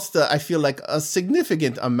we've lost, I feel like, a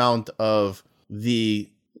significant amount of the,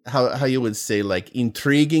 how you would say, like,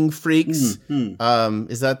 intriguing freaks. Mm-hmm.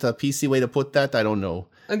 Is that a PC way to put that? I don't know.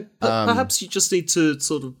 And perhaps you just need to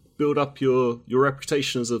sort of build up your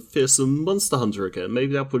reputation as a fearsome monster hunter again.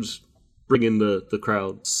 Maybe that would bring in the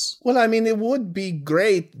crowds. Well, I mean, it would be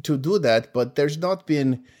great to do that, but there's not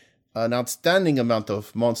been an outstanding amount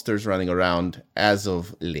of monsters running around as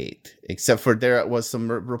of late, except for there was some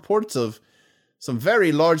reports of some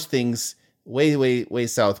very large things way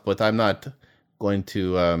south, but I'm not going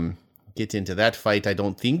to get into that fight, I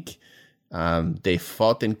don't think. They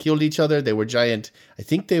fought and killed each other. They were giant. I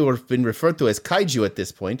think they were been referred to as kaiju at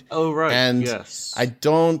this point. Oh, right. And yes. I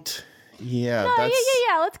don't... Yeah, No, that's...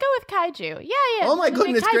 yeah. Let's go with kaiju. Yeah. Oh my the big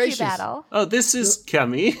goodness kaiju gracious. Battle. Oh, this is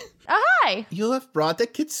Cammy. Oh, hi. You have brought a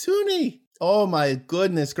kitsune. Oh my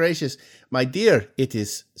goodness gracious. My dear, it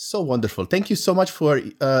is so wonderful. Thank you so much for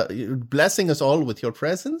blessing us all with your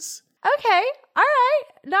presence. Okay. All right.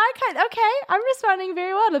 No, okay. I'm responding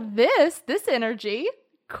very well to this energy.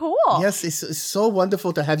 Cool. Yes, it's so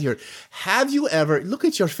wonderful to have your... Have you ever... Look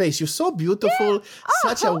at your face. You're so beautiful. Yeah. Oh.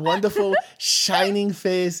 Such a wonderful, shining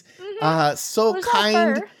face. So There's all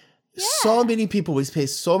kind. fur. Yeah. So many people will pay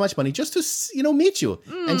so much money just to, meet you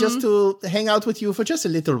and just to hang out with you for just a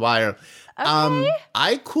little while. Okay.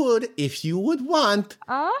 I could, if you would want,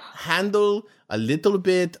 handle a little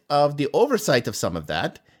bit of the oversight of some of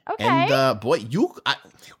that. Okay. And boy,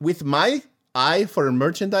 with my eye for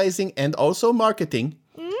merchandising and also marketing,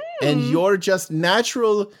 and you're just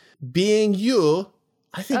natural being you,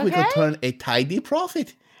 I think we could turn a tidy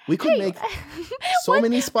profit. We could make so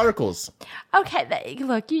many sparkles. Okay,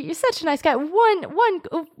 look, you're such a nice guy.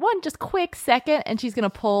 One, just quick second, and she's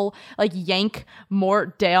gonna yank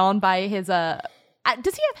Mort down by his does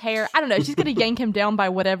he have hair? I don't know. She's gonna yank him down by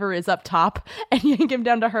whatever is up top, and yank him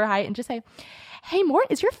down to her height, and just say, "Hey, Mort,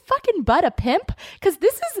 is your fucking butt a pimp? Because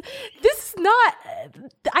this is not.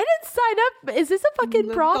 I didn't sign up. Is this a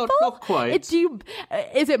fucking brothel? Not quite. Is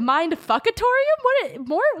it Mindfuckatorium?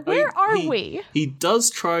 Mort? Where are we? He does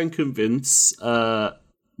try and convince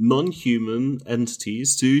non-human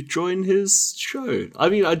entities to join his show. I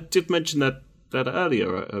mean, I did mention that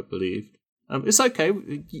earlier, I believe. It's okay.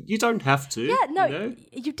 You don't have to. Yeah, no,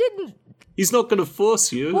 you didn't. He's not going to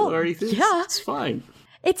force you or anything. Yeah. It's fine.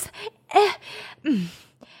 Hey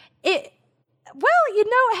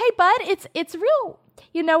bud, it's real.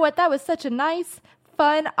 You know what? That was such a nice,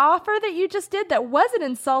 fun offer that you just did that wasn't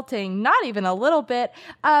insulting, not even a little bit.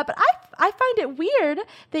 But I find it weird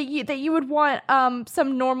that you would want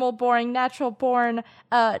some normal, boring, natural born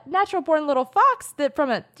little fox that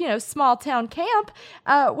from a small town camp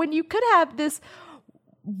when you could have this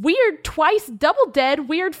weird twice double dead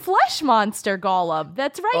weird flesh monster golem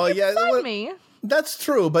that's right beside me. That's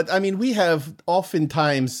true, but I mean, we have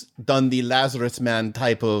oftentimes done the Lazarus Man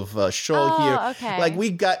type of show here. Okay. Like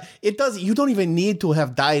you don't even need to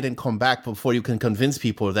have died and come back before you can convince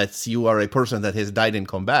people that you are a person that has died and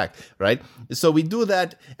come back, right? So we do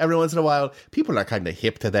that every once in a while. People are kind of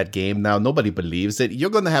hip to that game now. Nobody believes it. You're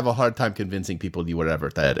going to have a hard time convincing people you were ever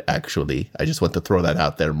dead, actually. I just want to throw that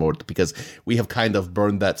out there more because we have kind of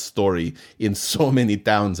burned that story in so many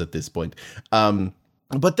towns at this point.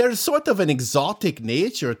 But there's sort of an exotic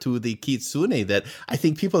nature to the kitsune that I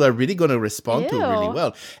think people are really going to respond to really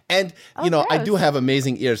well. And, I do have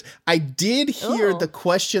amazing ears. I did hear the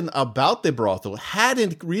question about the brothel.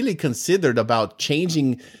 Hadn't really considered about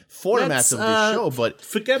changing formats of this show, but...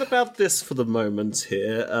 Forget about this for the moment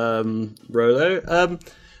here, Rollo.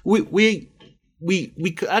 We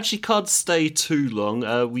actually can't stay too long.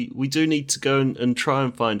 We do need to go and try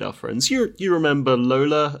and find our friends. You remember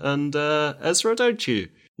Lola and Ezra, don't you?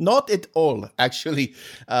 Not at all, actually.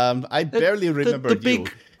 I barely remember the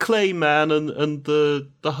big clay man and the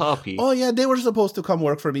harpy. Oh yeah, they were supposed to come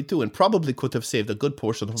work for me too, and probably could have saved a good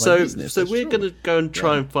portion of my business. So we're going to go and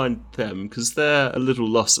try and find them because they're a little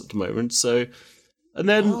lost at the moment. So, and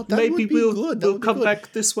then maybe we'll come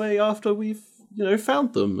back this way after we've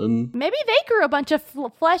found them, and maybe they grew a bunch of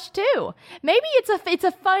flesh too. Maybe it's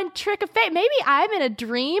a fun trick of fate. Maybe I'm in a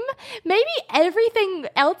dream. Maybe everything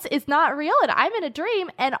else is not real, and I'm in a dream,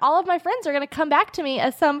 and all of my friends are going to come back to me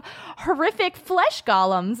as some horrific flesh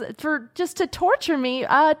golems to torture me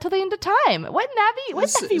till the end of time. Wouldn't that be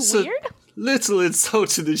weird? Little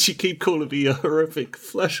insulting that you keep calling me a horrific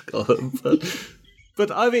flesh golem,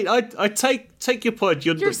 but I mean, I take your point.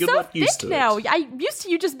 You're so not used thick to now. it. I'm used to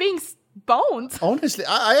you just being bones. Honestly,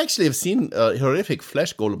 I actually have seen horrific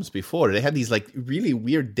flesh golems before. They had these really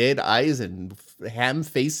weird dead eyes and ham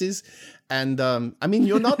faces. And I mean,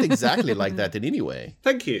 you're not exactly like that in any way.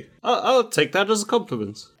 Thank you. I'll take that as a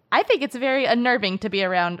compliment. I think it's very unnerving to be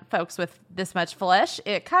around folks with this much flesh.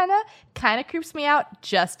 It kind of creeps me out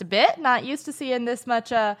just a bit. Not used to seeing this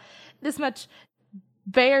much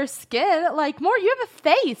bare skin. Like, Mort, you have a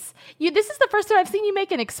face. This is the first time I've seen you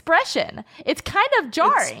make an expression. It's kind of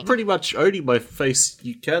jarring. It's pretty much only my face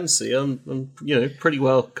you can see. I'm pretty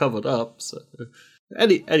well covered up. So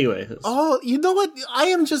anyway. Oh, you know what? I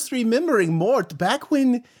am just remembering, Mort, back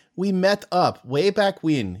when we met up, way back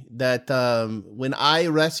when, that when I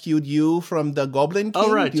rescued you from the Goblin King.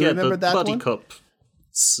 Oh, right. Do you remember the that buddy one? cop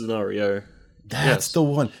scenario. That's the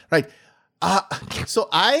one. Right. So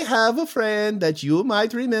I have a friend that you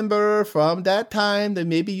might remember from that time that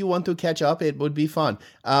maybe you want to catch up. It would be fun.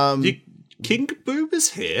 King Boob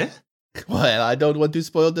is here? Well, I don't want to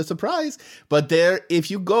spoil the surprise, but if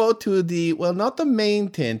you go to not the main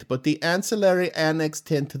tent, but the ancillary annex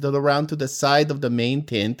tent around to the side of the main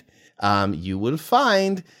tent, you will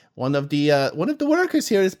find one of the workers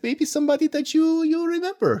here is maybe somebody that you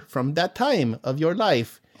remember from that time of your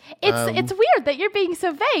life. It's weird that you're being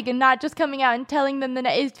so vague and not just coming out and telling them the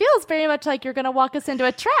name. It feels very much like you're going to walk us into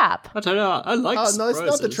a trap. I don't know. I like surprises. No, it's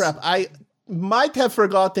not the trap. I might have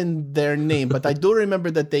forgotten their name, but I do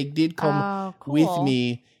remember that they did come with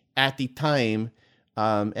me at the time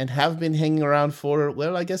and have been hanging around for,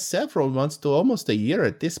 well, I guess several months to almost a year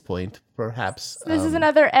at this point, perhaps. This is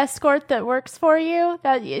another escort that works for you?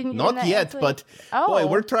 Not yet, but boy,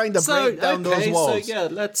 we're trying to break down those walls. So, yeah,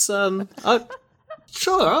 let's...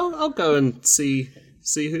 Sure, I'll go and see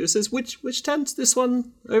who this is. Which tent? This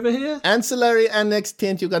one over here? Ancillary annex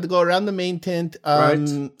tent. You got to go around the main tent.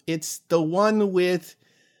 Right. It's the one with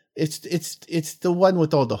it's the one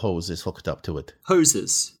with all the hoses hooked up to it.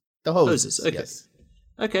 Hoses. The hoses. Okay. Yes.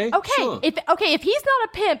 Okay. Sure. If he's not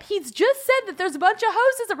a pimp, he's just said that there's a bunch of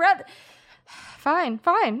hoses around. Fine.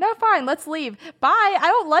 No, fine. Let's leave. Bye. I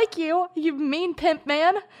don't like you, you mean pimp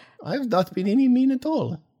man. I've not been any mean at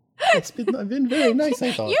all. I've been very nice,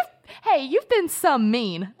 I thought. You've been some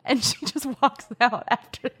mean. And she just walks out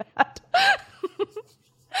after that.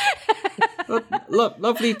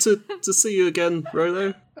 Lovely to see you again,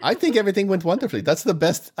 Rollo. I think everything went wonderfully. That's the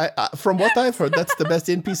best, from what I've heard, that's the best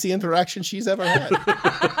NPC interaction she's ever had.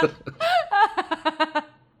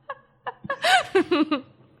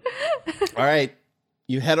 All right.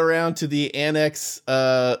 You head around to the annex,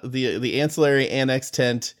 the ancillary annex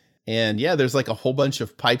tent. And yeah, there's like a whole bunch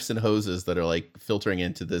of pipes and hoses that are like filtering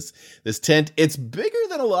into this tent. It's bigger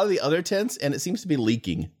than a lot of the other tents, and it seems to be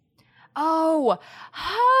leaking. Oh,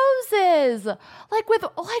 hoses! Like with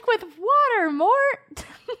water, Mort.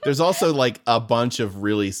 There's also like a bunch of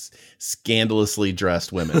really scandalously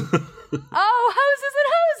dressed women. Oh, hoses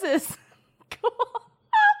and hoses! Cool.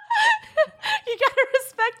 You gotta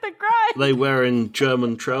respect the grind. They wearing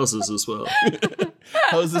German trousers as well.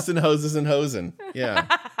 Hoses and hoses and hosen. Yeah.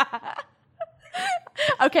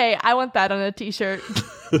 Okay, I want that on a t-shirt.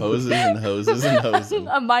 Hoses and hoses and hosen.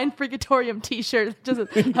 A Mindfreakatorium t-shirt. Just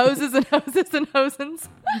hoses and hoses and hosens.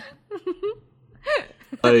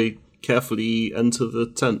 I carefully enter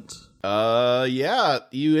the tent. Yeah.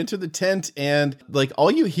 You enter the tent and like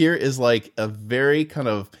all you hear is like a very kind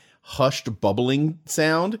of hushed bubbling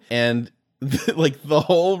sound, and like the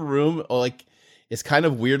whole room like is kind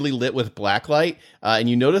of weirdly lit with black light, and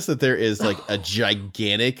you notice that there is like a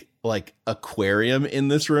gigantic like aquarium in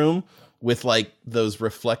this room with like those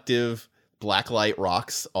reflective black light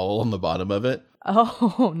rocks all on the bottom of it.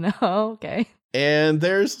 Oh no. Okay. And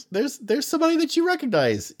there's somebody that you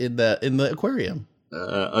recognize in the aquarium.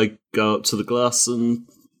 I go up to the glass and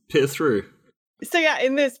peer through. So yeah,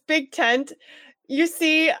 in this big tent, you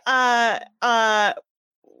see,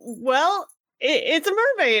 it's a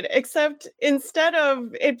mermaid, except instead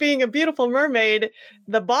of it being a beautiful mermaid,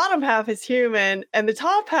 the bottom half is human and the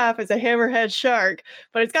top half is a hammerhead shark.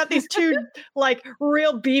 But it's got these two like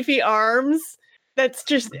real beefy arms that's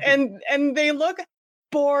just and they look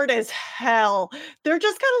bored as hell. They're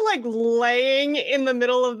just kind of like laying in the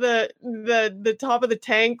middle of the top of the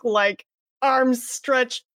tank, like arms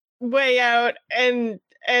stretched way out and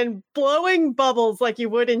blowing bubbles like you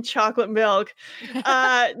would in chocolate milk.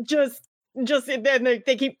 Just and then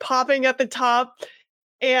they keep popping at the top,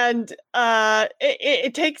 and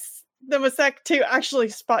it takes them a sec to actually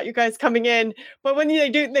spot you guys coming in. But when they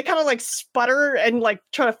do, they kind of like sputter and like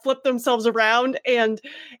try to flip themselves around and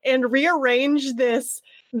rearrange this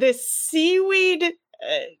seaweed.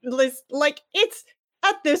 Like it's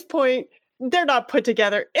at this point they're not put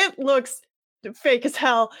together. It looks fake as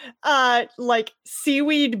hell. Like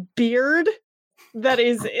seaweed beard that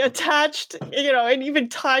is attached, and even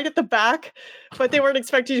tied at the back, but they weren't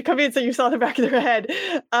expecting you to come in, so you saw the back of their head.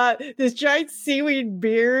 This giant seaweed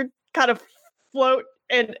beard kind of float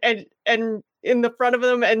and in the front of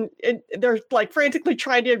them, and they're like frantically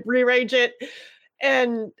trying to rearrange it,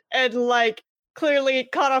 and like clearly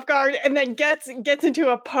caught off guard, and then gets into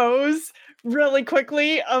a pose really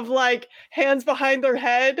quickly of like hands behind their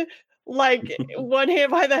head. Like one hand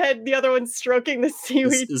behind the head, the other one stroking the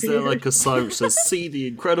seaweed. Is there like a sign which says, "See the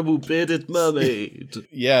incredible bearded mermaid"?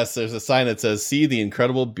 Yes, there's a sign that says, "See the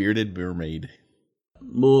incredible bearded mermaid."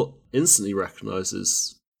 Mort instantly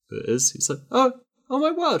recognizes who it is. He's like, "Oh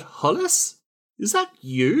my word, Hollis, is that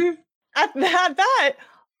you?" At that,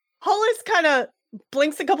 Hollis kind of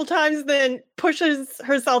blinks a couple times, then pushes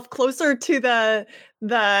herself closer to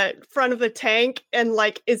the front of the tank and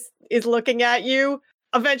like is looking at you.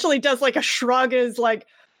 Eventually does like a shrug and is like,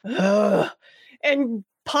 ugh, and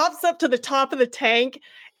pops up to the top of the tank,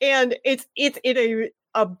 and it's in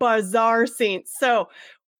a bizarre scene. So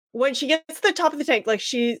when she gets to the top of the tank, like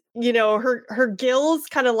she, her gills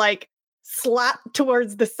kind of like slap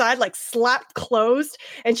towards the side, like slapped closed,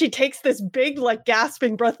 and she takes this big like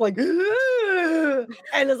gasping breath, like and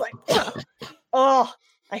is like, oh,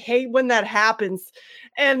 I hate when that happens,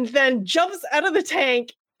 and then jumps out of the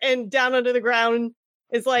tank and down onto the ground.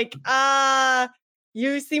 Is like,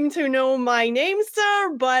 you seem to know my name, sir,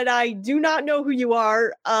 but I do not know who you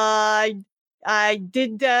are.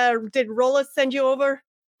 Did Rollo send you over?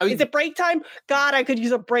 Is it break time? God, I could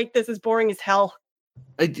use a break. This is boring as hell.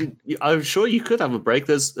 I'm sure you could have a break.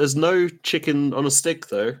 There's no chicken on a stick,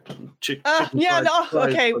 though. Yeah,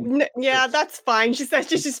 that's fine. She says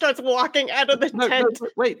she starts walking out of the tent.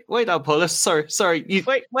 No, wait up, Paulus. Sorry.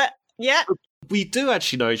 Wait, what? Yeah. We do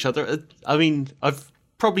actually know each other. I mean, I've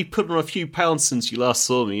probably put on a few pounds since you last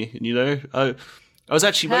saw me. I was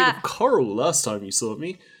actually made of coral last time you saw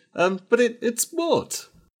me. But it's Mort.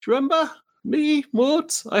 Do you remember me,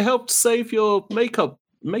 Mort? I helped save your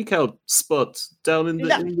makeout spot down in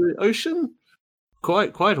the ocean.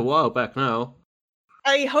 Quite a while back now.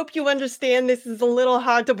 I hope you understand this is a little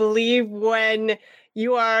hard to believe when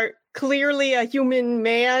you are clearly a human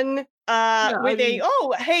man. A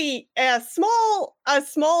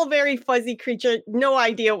small, very fuzzy creature. No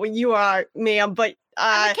idea what you are, ma'am, but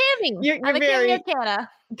I'm a Cammy. You're very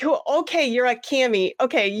cool. Okay, you're a Cammy.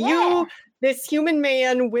 Okay, you, this human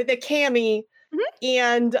man with a Cammy,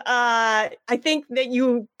 and I think that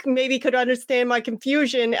you maybe could understand my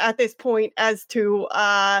confusion at this point as to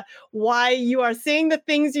why you are saying the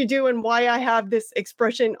things you do and why I have this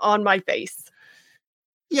expression on my face.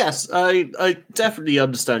 Yes, I definitely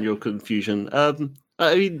understand your confusion. I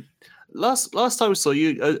mean, last time I saw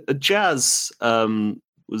you, Jazz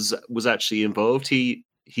was actually involved. He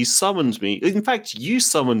summoned me. In fact, you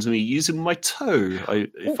summoned me using my toe,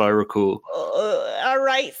 if I recall. All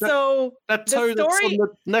right, so that toe that's on the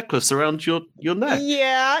necklace around your neck.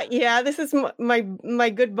 Yeah. This is my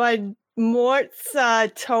good bud Mort's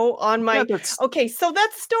toe on my. Yeah, okay, so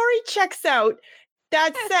that story checks out.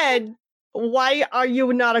 That said. Why are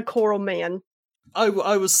you not a coral man? I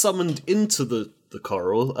was summoned into the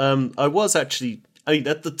coral. I was actually... I mean,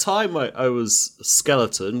 at the time, I was a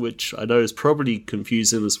skeleton, which I know is probably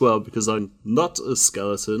confusing as well, because I'm not a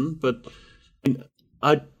skeleton, but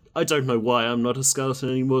I don't know why I'm not a skeleton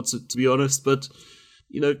anymore, to be honest, but,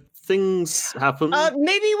 things happen.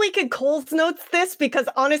 Maybe we could Coles Notes this, because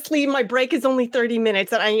honestly, my break is only 30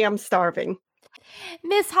 minutes, and I am starving.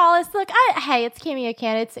 Miss Hollis, look, hey, it's Cammy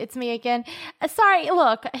again. It's me again. Sorry,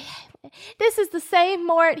 look, this is the same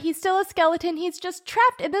Mort. He's still a skeleton. He's just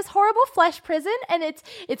trapped in this horrible flesh prison, and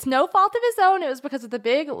it's no fault of his own. It was because of the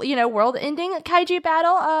big, world-ending kaiju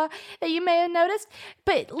battle that you may have noticed.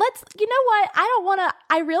 But you know what?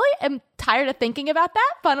 I really am tired of thinking about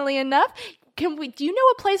that, funnily enough. Do you know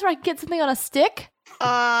a place where I can get something on a stick?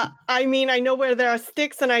 I mean, I know where there are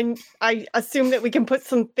sticks, and I assume that we can put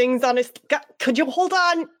some things on it. Could you hold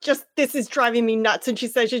on? This is driving me nuts. And she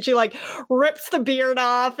says she like rips the beard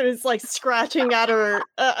off and is like scratching at her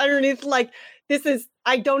underneath. Like,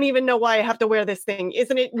 I don't even know why I have to wear this thing.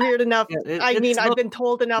 Isn't it weird enough? I've been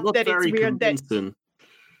told enough that it's weird convincing.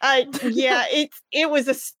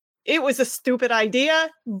 It was a stupid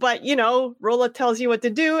idea, but, Rollo tells you what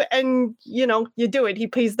to do, and, you do it. He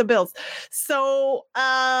pays the bills. So,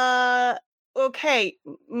 okay,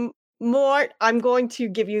 Mort, I'm going to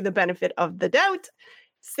give you the benefit of the doubt.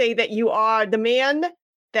 Say that you are the man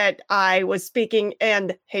that I was speaking,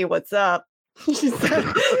 and, hey, what's up?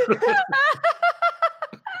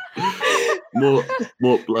 More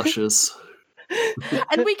blushes.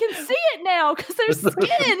 And we can see it now, because there's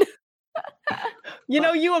skin! You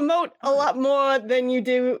emote a lot more than you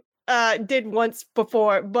did once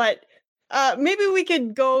before, but maybe we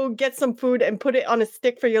could go get some food and put it on a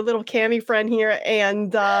stick for your little Cammy friend here,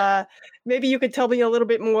 and maybe you could tell me a little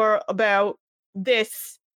bit more about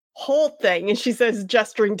this whole thing. And she says,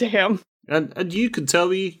 gesturing to him. And you can tell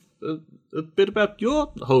me a bit about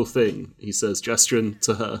your whole thing, he says, gesturing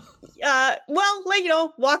to her.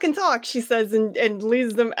 Walk and talk, she says, and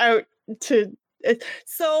leads them out to...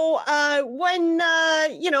 So, when,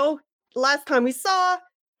 last time we saw,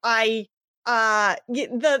 the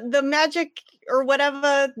magic or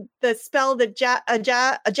whatever, the spell that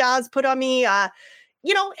Jazz put on me, hey,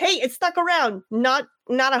 it stuck around. Not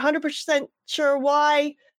 100% sure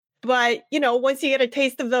why. But, once you get a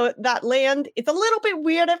taste of that land, it's a little bit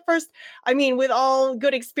weird at first. I mean, with all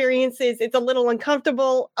good experiences, it's a little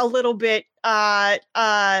uncomfortable, a little bit heavy,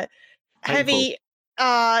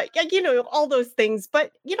 all those things.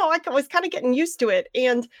 But, I was kind of getting used to it.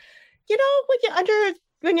 And,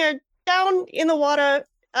 when you're down in the water,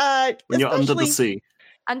 when you're under the sea.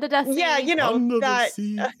 Under the sea. Yeah, Under that. the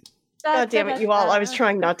sea. God damn it, you all. I was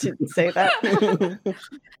trying not to say that.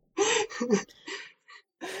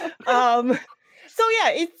 So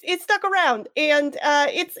yeah, it stuck around, and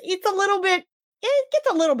it's a little bit. It gets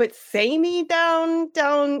a little bit samey down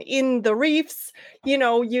in the reefs. You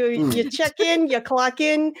check in, you clock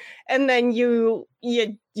in, and then you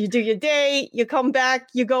do your day. You come back,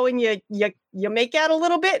 you go and you make out a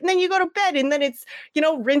little bit, and then you go to bed, and then it's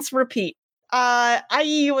rinse repeat. I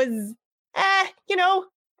was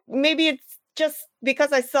maybe it's just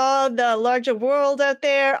because I saw the larger world out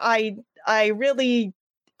there. I really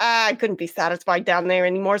I couldn't be satisfied down there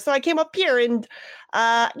anymore, so I came up here and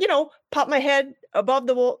popped my head above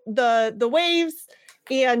the waves,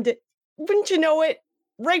 and wouldn't you know it,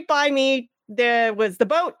 right by me there was the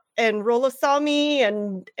boat, and Rollo saw me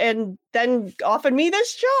and then offered me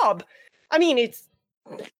this job. I mean, it's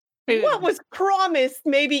what was promised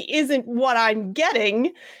maybe isn't what I'm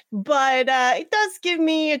getting, but it does give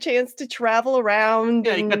me a chance to travel around.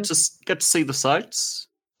 Yeah, you get to see the sights.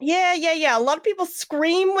 Yeah. A lot of people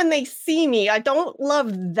scream when they see me. I don't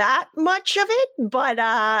love that much of it, but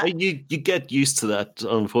you get used to that.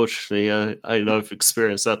 Unfortunately, I've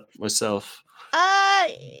experienced that myself. Yeah,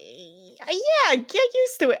 get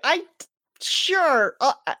used to it. Sure.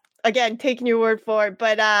 Again, taking your word for it,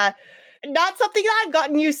 but not something I've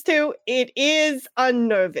gotten used to. It is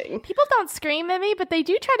unnerving. People don't scream at me, but they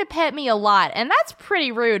do try to pet me a lot, and that's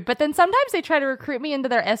pretty rude. But then sometimes they try to recruit me into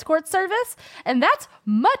their escort service, and that's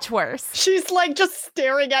much worse. She's like just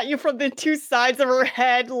staring at you from the two sides of her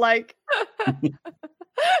head, like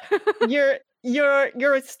you're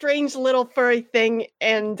a strange little furry thing,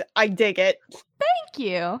 and I dig it.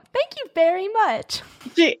 Thank you very much.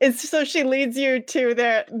 So she leads you to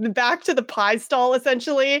the back to the pie stall,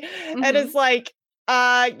 essentially, and it's like,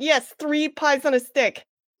 yes, 3 pies on a stick.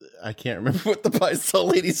 I can't remember what the pie stall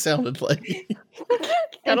lady sounded like.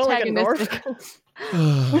 Kind of like a North.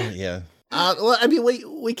 Yeah. Well, I mean,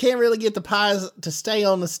 we can't really get the pies to stay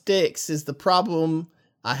on the sticks is the problem.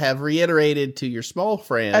 I have reiterated to your small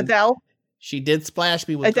friend. Adele? She did splash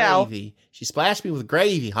me with gravy. She splashed me with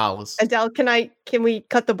gravy, Hollis. Adele, can we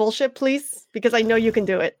cut the bullshit, please? Because I know you can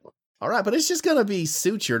do it. All right, but it's just going to be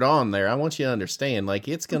sutured on there. I want you to understand. Like,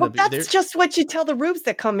 it's going to be... That's just what you tell the rubes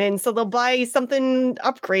that come in, so they'll buy something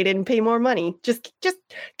upgraded and pay more money. Just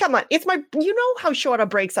come on. It's you know how short our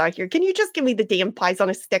breaks are here. Can you just give me the damn pies on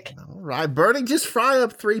a stick? All right, Bertie, just fry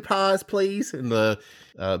up 3 pies, please. And the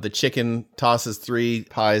chicken tosses 3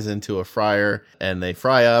 pies into a fryer, and they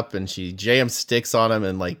fry up, and she jams sticks on them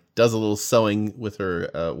and does a little sewing with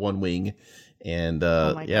her one wing, and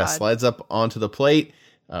slides up onto the plate.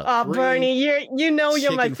 Bernie,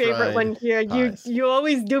 you're my favorite one here. Pies. You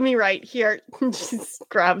always do me right here. Just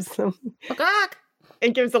grabs them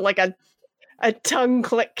and gives it like a tongue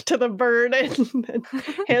click to the bird and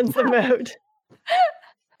hands them out.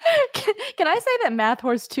 Can I say that Math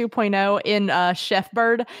Horse 2.0 in Chef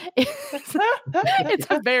Bird it's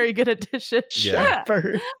a very good addition. Yeah. Chef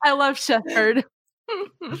Bird. I love Chef Bird.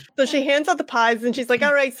 So she hands out the pies and she's like,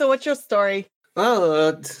 all right, so what's your story?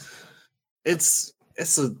 Well, it's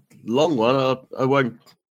a long one. I won't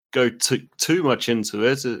go too much into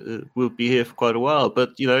it. We'll be here for quite a while.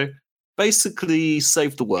 But, basically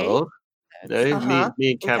save the world. Me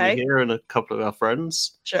and Cammy here and a couple of our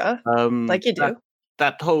friends. Sure, like you do.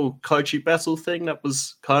 That whole kaiju battle thing, that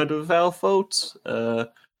was kind of our fault.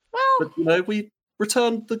 But, we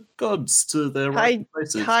returned the gods to their right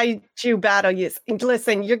places. Kaiju battle, yes.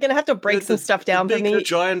 Listen, you're going to have to break some stuff down for me. The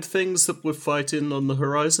giant things that were fighting on the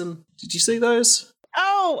horizon. Did you see those?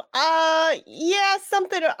 Oh, yeah,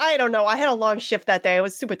 something. I don't know. I had a long shift that day. I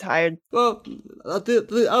was super tired. Well,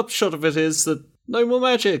 the upshot of it is that no more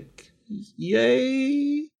magic.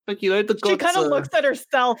 Yay! But, the gods... She kind of looks at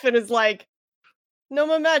herself and is like, no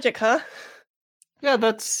more magic, huh? Yeah,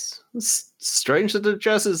 that's strange that the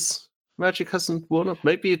Jazz's magic hasn't worn up.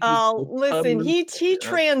 Maybe it was... listen, he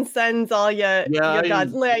transcends all your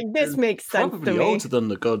gods. This makes sense to me. Probably older than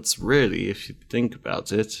the gods, really, if you think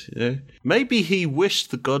about it. Maybe he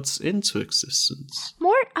wished the gods into existence.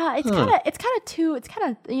 Mort, it's kind of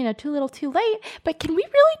too little too late, but can we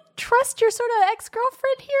really trust your sort of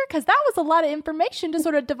ex-girlfriend here? Because that was a lot of information to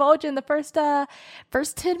sort of divulge in the first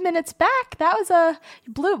 10 minutes back. That was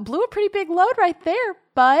blew a pretty big load right there,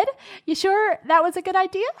 bud. You sure that was a good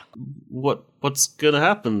idea? What's gonna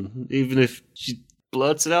happen? Even if she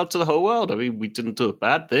blurts it out to the whole world, I mean, we didn't do a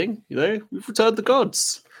bad thing, We've returned the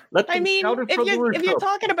gods. If you're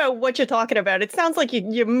talking about what you're talking about, it sounds like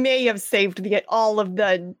you may have saved all of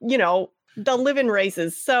the living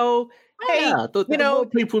races. So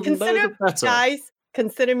people consider, know the better. Guys,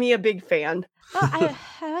 consider me a big fan. Oh,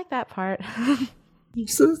 I like that part.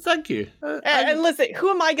 So thank you. And listen, who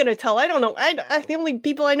am I going to tell? I don't know. The only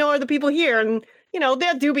people I know are the people here, and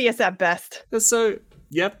they're dubious at best. So,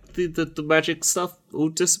 yep, the magic stuff all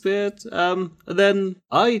disappeared. And then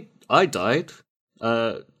I died.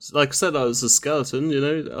 Like I said, I was a skeleton,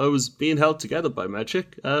 I was being held together by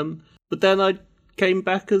magic. But then I came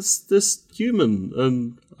back as this human,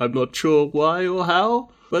 and I'm not sure why or how,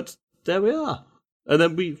 but there we are. And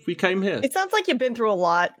then we came here. It sounds like you've been through a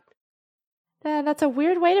lot. That's a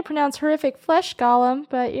weird way to pronounce horrific flesh golem,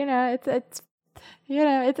 but it's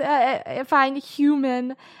fine.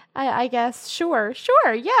 Human, I guess. Sure.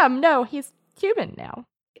 Yeah, no, he's human now.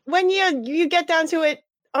 When you get down to it,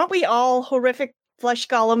 aren't we all horrific flesh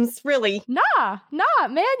golems, really? Nah,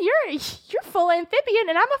 man, you're full amphibian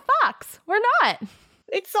and I'm a fox. We're not.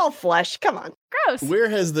 It's all flesh. Come on. Gross. Where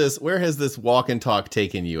has this walk and talk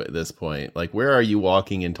taken you at this point? Like, where are you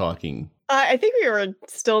walking and talking? I think we were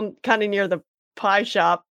still kind of near the pie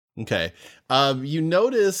shop. Okay. You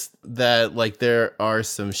notice that like there are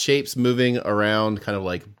some shapes moving around kind of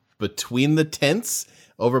like between the tents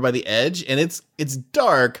over by the edge, and it's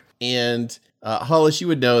dark, and Hollis, you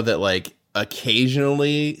would know that like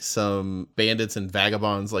occasionally some bandits and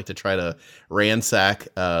vagabonds like to try to ransack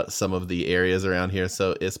some of the areas around here,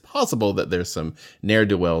 so it's possible that there's some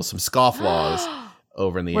ne'er-do-wells, some scofflaws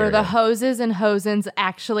over in the area. Were the hoses and hosens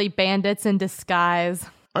actually bandits in disguise?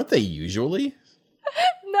 Aren't they usually?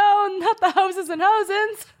 No, not the hoses and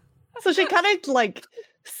hosens. So she kind of like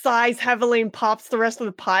sighs heavily and pops the rest of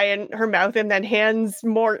the pie in her mouth, and then hands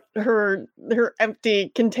Mort her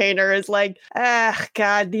empty container. Is like,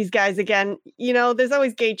 God, these guys again. There's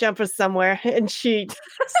always gate jumpers somewhere. And she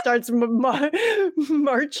starts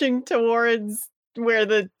marching towards where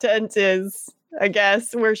the tent is, I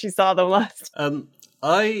guess, where she saw them last.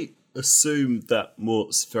 I assume that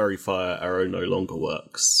Mort's fairy fire arrow no longer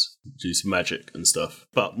works due to magic and stuff,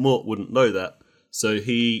 but Mort wouldn't know that. So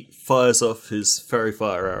he fires off his fairy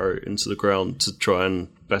fire arrow into the ground to try and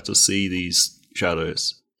better see these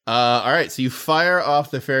shadows. All right, so you fire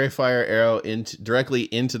off the fairy fire arrow directly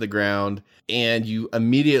into the ground, and you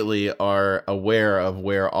immediately are aware of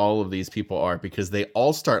where all of these people are because they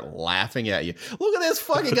all start laughing at you. Look at this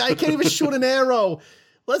fucking guy! He can't even shoot an arrow.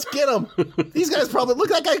 Let's get him. These guys probably look.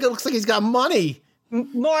 That guy looks like he's got money.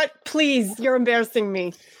 Mort, please, you're embarrassing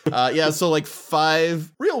me. So like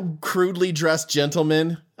 5 real crudely dressed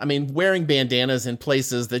gentlemen. I mean, wearing bandanas in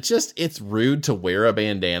places that just, it's rude to wear a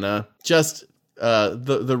bandana. Just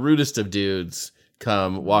the rudest of dudes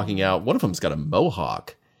come walking out. One of them's got a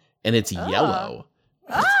mohawk, and it's yellow.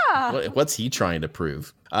 What's he trying to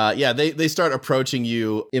prove? They start approaching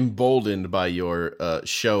you, emboldened by your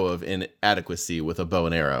show of inadequacy with a bow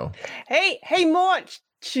and arrow. Hey, Mort!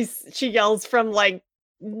 She yells from like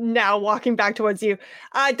now walking back towards you.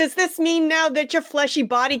 Does this mean now that your fleshy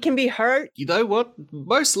body can be hurt? You know what?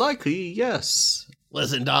 Most likely, yes.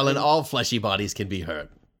 Listen, darling, all fleshy bodies can be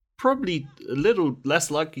hurt. Probably a little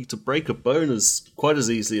less likely to break a bone quite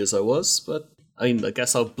as easily as I was, but I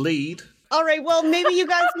guess I'll bleed. All right, well, maybe you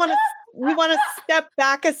guys want to step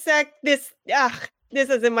back a sec. This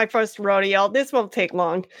isn't my first rodeo. This won't take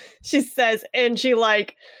long, she says, and she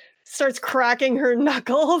like starts cracking her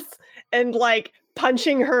knuckles and like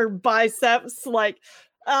punching her biceps like,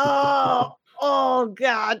 oh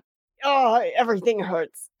God, oh, everything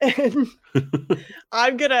hurts. And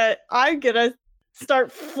I'm gonna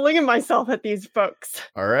start flinging myself at these folks.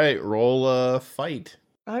 All right, roll a fight.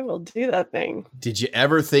 I will do that thing. Did you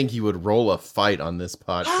ever think you would roll a fight on this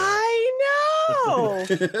podcast? I know.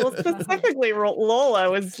 Well, specifically, Lola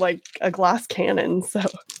was like a glass cannon. So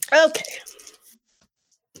okay.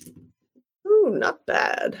 Ooh, not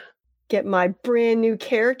bad. Get my brand new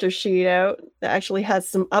character sheet out that actually has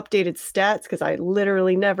some updated stats because I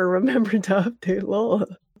literally never remembered to update Lola.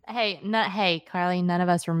 Hey, Carly, none of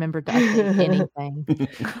us remembered to update anything.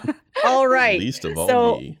 All right. Least of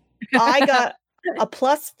all me. I got a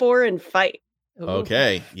 +4 in fight. Ooh.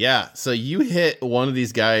 Okay, yeah. So you hit one of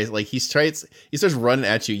these guys, like he starts running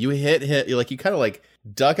at you. You hit him, like you kind of like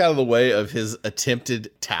duck out of the way of his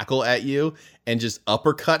attempted tackle at you and just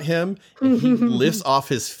uppercut him. And he lifts off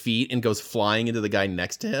his feet and goes flying into the guy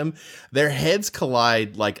next to him. Their heads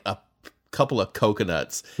collide like a couple of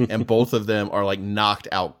coconuts, and both of them are like knocked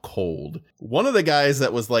out cold. One of the guys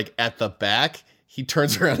that was like at the back, he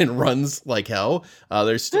turns around and runs like hell.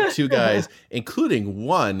 There's still two guys, including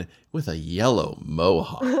one with a yellow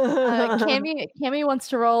mohawk. Cammy wants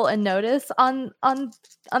to roll a notice on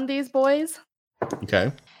these boys.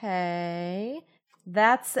 Okay. Okay.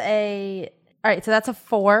 That's a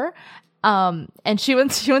 4. And she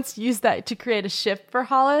wants to use that to create a shift for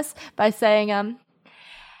Hollis by saying,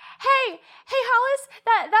 Hey, Hollis,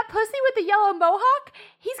 that pussy with the yellow mohawk,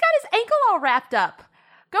 he's got his ankle all wrapped up.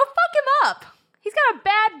 Go fuck him up. He's got a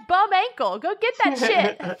bad bum ankle. Go get that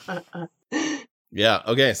shit. Yeah,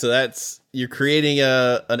 okay, so you're creating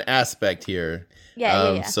an aspect here.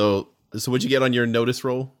 Yeah. So what'd you get on your notice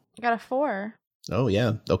roll? I got a 4. Oh,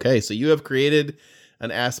 yeah. Okay, so you have created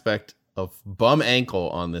an aspect of bum ankle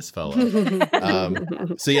on this fellow.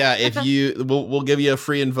 So yeah, we'll give you a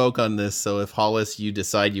free invoke on this. So if Hollis, you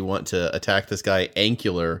decide you want to attack this guy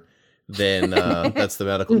angular, then that's the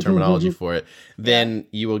medical terminology for it. Then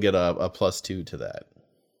you will get a +2 to that.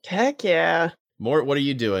 Heck yeah. Mort, what are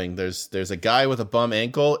you doing? There's a guy with a bum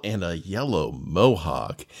ankle and a yellow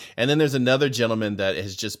mohawk. And then there's another gentleman that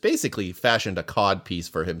has just basically fashioned a cod piece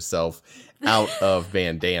for himself out of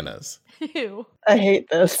bandanas. Ew. I hate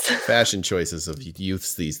this. Fashion choices of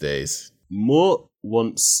youths these days. Mort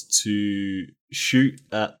wants to shoot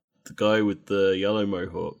at the guy with the yellow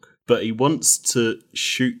mohawk, but he wants to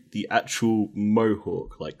shoot the actual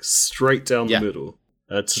mohawk, like straight down the middle.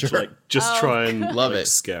 To try and love it,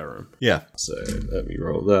 scare him. Yeah. So let me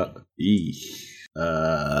roll that.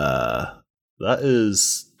 That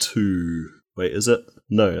is 2. Wait, is it?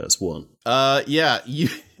 No, that's 1. Yeah.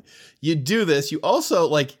 You do this. You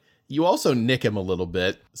also nick him a little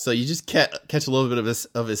bit, so you just catch a little bit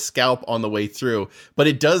of his scalp on the way through. But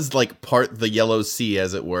it does like part the yellow sea,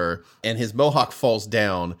 as it were, and his mohawk falls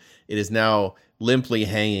down. It is now limply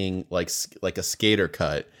hanging like a skater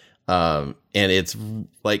cut. And it's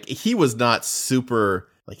like he was not super,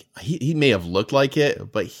 like he may have looked like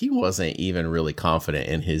it, but he wasn't even really confident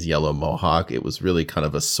in his yellow mohawk. It was really kind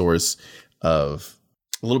of a source of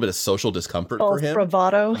a little bit of social discomfort for him.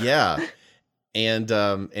 Bravado. Yeah. And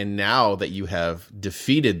now that you have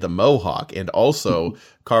defeated the mohawk and also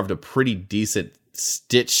carved a pretty decent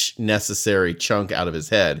stitch necessary chunk out of his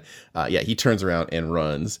head, he turns around and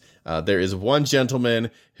runs. There is one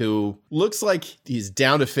gentleman who looks like he's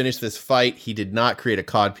down to finish this fight. He did not create a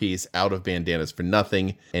codpiece out of bandanas for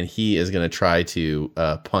nothing, and he is going to try to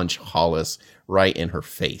punch Hollis right in her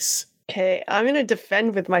face. Okay, I'm going to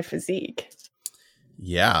defend with my physique.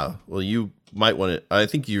 Yeah, well, you might want to. I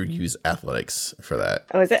think you use athletics for that.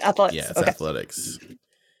 Oh, is it athletics? Yeah, it's athletics.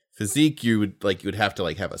 Physique, you would have to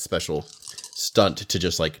like have a special stunt to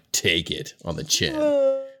just like take it on the chin,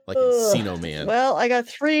 like Encino Man. Well, I got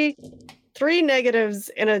three negatives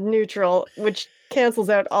in a neutral, which cancels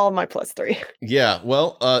out all of my +3. Yeah,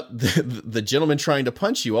 well, the gentleman trying to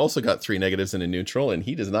punch you also got 3 negatives in a neutral, and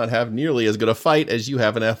he does not have nearly as good a fight as you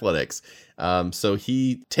have in athletics. So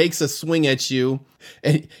he takes a swing at you,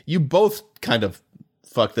 and you both kind of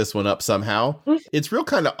fuck this one up somehow. It's real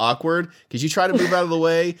kind of awkward because you try to move out of the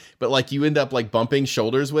way, but like you end up like bumping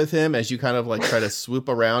shoulders with him as you kind of like try to swoop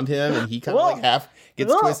around him, and he kind of like half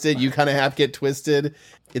gets twisted. You kind of half get twisted.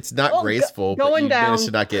 It's not graceful, but you managed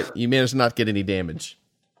to not get any damage.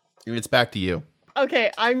 It's back to you. Okay,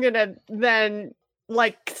 I'm gonna then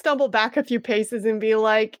like stumble back a few paces and be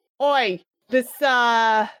like, "Oi, this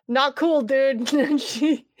not cool, dude."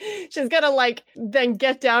 she's gonna like then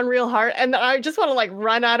get down real hard, and I just want to like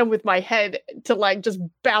run at him with my head to like just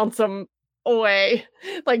bounce him away,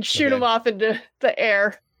 like shoot him off into the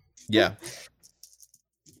air. Yeah.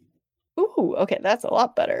 Ooh, okay, that's a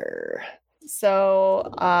lot better.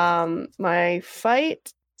 So my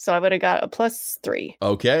fight, so I would have got a +3.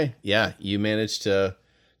 Okay, yeah, you managed to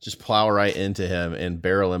just plow right into him and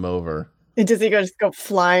barrel him over. Does he just go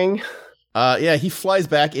flying? Yeah, he flies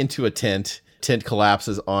back into a tent. Tent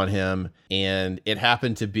collapses on him, and it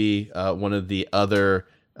happened to be one of the other.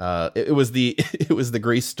 It was the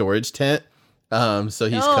grease storage tent. So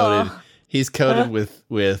he's coated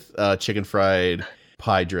with chicken fried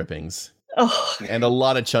pie drippings. And a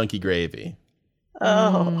lot of chunky gravy.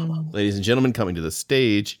 Oh, ladies and gentlemen, coming to the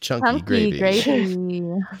stage, chunky gravy.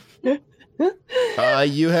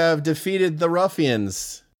 You have defeated the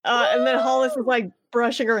ruffians. And then Hollis is like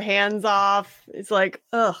brushing her hands off. It's like,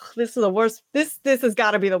 ugh, this is the worst. This has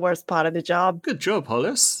got to be the worst part of the job. Good job,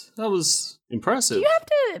 Hollis. That was impressive. Do you have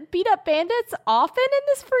to beat up bandits often in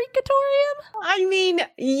this freakatorium? I mean,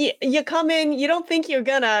 you come in, you don't think you're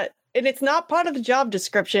gonna, and it's not part of the job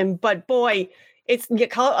description, but boy, it's a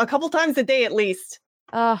couple times a day at least.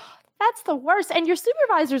 That's the worst. And your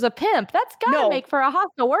supervisor's a pimp. That's gotta make for a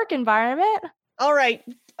hostile work environment. All right.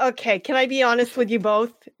 Okay. Can I be honest with you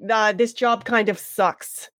both? This job kind of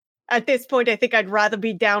sucks. At this point, I think I'd rather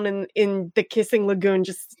be down in the kissing lagoon,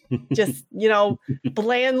 just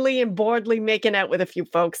blandly and boredly making out with a few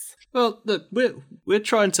folks. Well, look, we're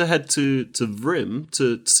trying to head to Vrim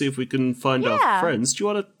to see if we can find our friends. Do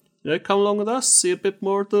you want to come along with us, see a bit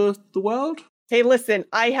more of the world? Hey, listen,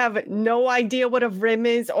 I have no idea what a Vrim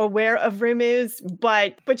is or where a Vrim is,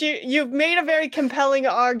 but you've made a very compelling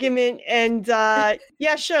argument, and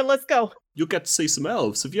yeah, sure, let's go. You'll get to see some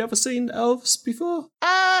elves. Have you ever seen elves before?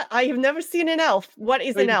 I have never seen an elf. What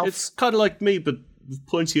is an elf? It's kind of like me, but with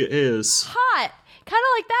pointier ears. Hot. Kind of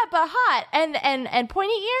like that, but hot. And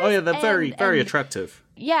pointy ears. Oh, yeah, they're very attractive.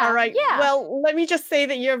 Yeah. All right. Yeah. Well, let me just say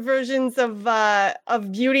that your versions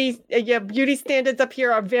of beauty, your beauty standards up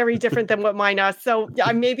here are very different than what mine are. So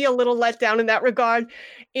I may be a little let down in that regard.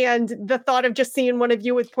 And the thought of just seeing one of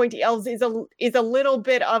you with pointy elves is a little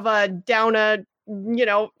bit of a downer.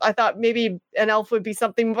 I thought maybe an elf would be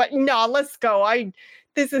something, but no, let's go.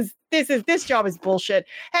 This job is bullshit.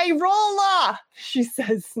 Hey, Rolla, she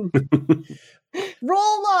says.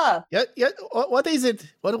 Rolla. Yeah. What is it?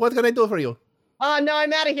 What can I do for you? No,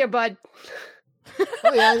 I'm out of here, bud.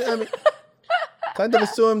 Oh yeah, I mean, kind of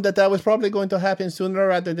assumed that was probably going to happen sooner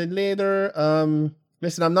rather than later.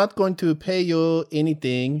 Listen, I'm not going to pay you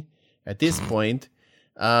anything at this point.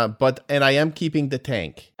 But I am keeping the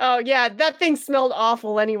tank. Oh yeah, that thing smelled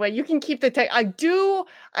awful anyway. You can keep the tank. I do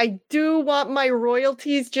want my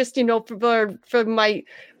royalties, just for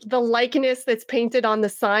the likeness that's painted on the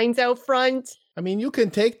signs out front. I mean, you can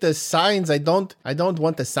take the signs. I don't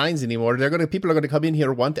want the signs anymore. People are gonna come in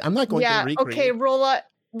here I'm not going to recreate. Okay, Rolla.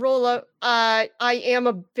 I am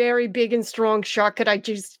a very big and strong shark. Could I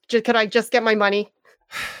just get my money?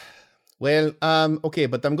 Well, okay,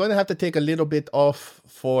 but I'm going to have to take a little bit off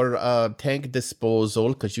for tank disposal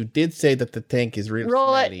because you did say that the tank is really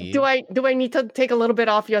smelly. Do I need to take a little bit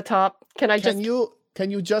off your top? Can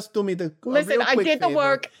you just do me the listen? I did the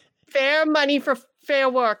work. Fair money for fair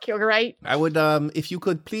work. You're right. I would if you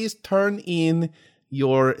could please turn in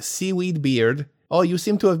your seaweed beard. Oh, you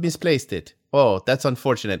seem to have misplaced it. Oh, that's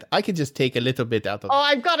unfortunate. I can just take a little bit out of. Oh,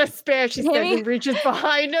 I've got a spare. She says and reaches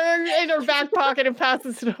behind her in her back pocket and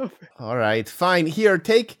passes it over. All right, fine. Here,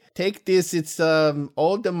 take this. It's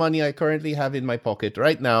all the money I currently have in my pocket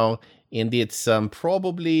right now, and it's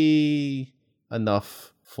probably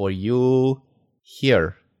enough for you.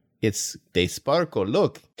 Here, they sparkle.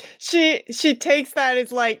 Look. She takes that.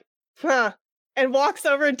 It's like, huh, and walks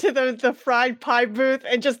over to the fried pie booth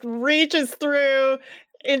and just reaches through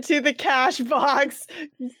into the cash box,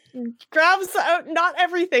 grabs out not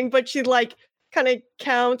everything, but she kind of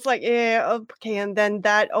counts okay, and then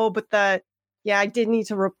that. Oh, but I did need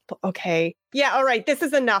to. Okay, yeah, all right, this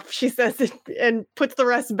is enough. She says and puts the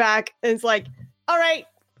rest back, and it's like, all right,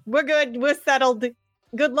 we're good, we're settled.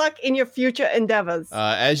 Good luck in your future endeavors.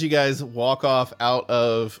 As you guys walk off out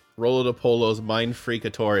of Rollo di Pollo's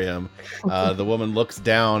Mindfreakatorium, the woman looks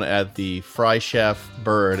down at the fry chef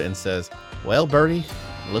bird and says, "Well, Birdie,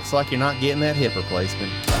 looks like you're not getting that hip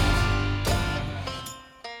replacement."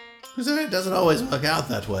 It doesn't always work out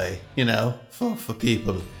that way, for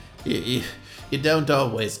people. You don't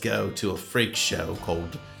always go to a freak show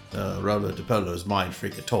called Rollo di Pollo's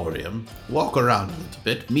Mindfreakatorium, walk around a little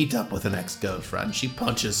bit, meet up with an ex-girlfriend, she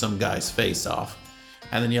punches some guy's face off,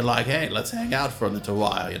 and then you're like, hey, let's hang out for a little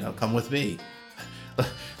while, come with me.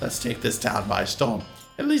 Let's take this town by storm.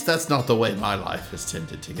 At least that's not the way my life has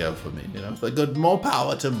tended to go for me, But good, more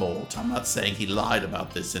power to Mort. I'm not saying he lied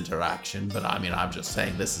about this interaction, but I'm just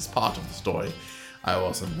saying this is part of the story I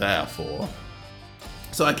wasn't there for.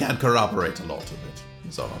 So I can't corroborate a lot of it,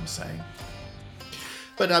 is all I'm saying.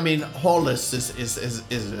 But Hollis is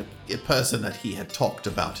a person that he had talked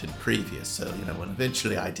about in previous. So, when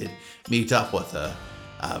eventually I did meet up with her,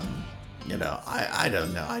 I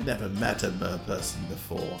don't know. I never met a mer person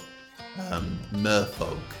before.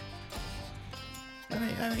 Merfolk.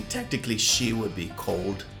 I think technically she would be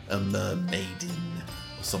called a mermaiden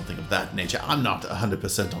or something of that nature. I'm not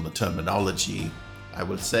 100% on the terminology. I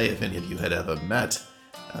will say if any of you had ever met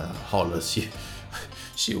Hollis,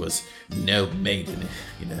 she was no maiden,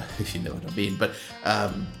 if you know what I mean. But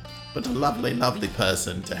a lovely, lovely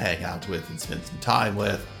person to hang out with and spend some time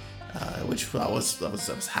with. which I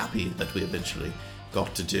was happy that we eventually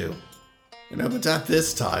got to do. But at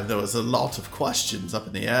this time, there was a lot of questions up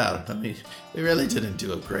in the air. I mean, we really didn't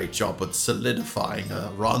do a great job with solidifying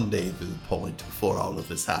a rendezvous point before all of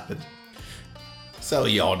this happened. So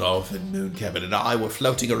Yonov and Moon Kevin and I were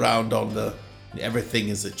floating around on the Everything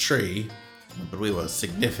is a Tree, but we were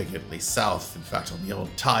significantly south, in fact, on the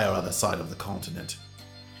entire other side of the continent.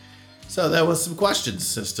 So there were some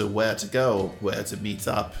questions as to where to go, where to meet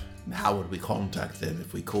up, and how would we contact them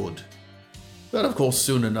if we could. But of course,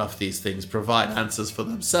 soon enough, these things provide answers for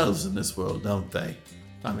themselves in this world, don't they?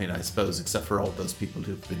 I mean, I suppose except for all those people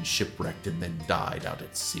who've been shipwrecked and then died out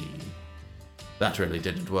at sea. That really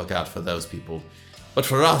didn't work out for those people. But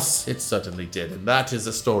for us, it certainly did, and that is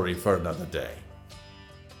a story for another day.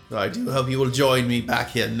 I do hope you will join me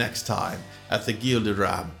back here next time at the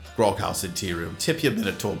Gilderam Groghouse in Tea Room. Tip your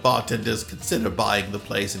Minotaur bartenders, consider buying the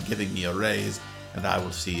place and giving me a raise, and I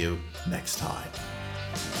will see you next time.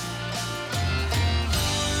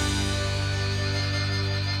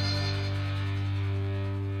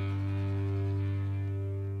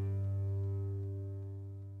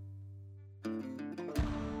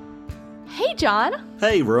 Hey, John.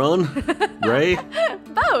 Hey, Ron. Ray.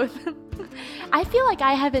 Both. I feel like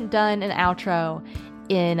I haven't done an outro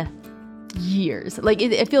in years. Like,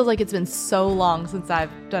 it feels like it's been so long since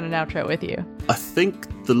I've done an outro with you. I think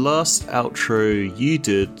the last outro you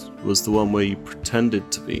did was the one where you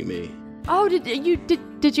pretended to be me. Oh,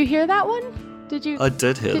 did you hear that one? Did you? I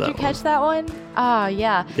did hear that one. Did you catch that one? Oh,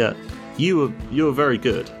 yeah. Yeah. You were very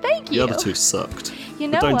good. Thank you. The other two sucked. You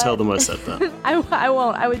know but don't what? tell them I said that. I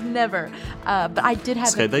won't. I would never. But I did have.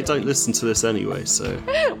 It's okay, they don't listen to this anyway, so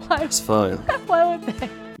it's fine. Why would they?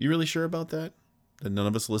 You really sure about that? That none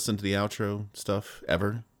of us listen to the outro stuff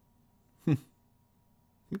ever?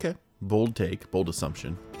 Okay. Bold take, bold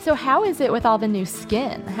assumption. So how is it with all the new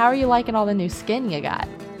skin? How are you liking all the new skin you got?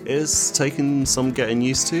 It's taken some getting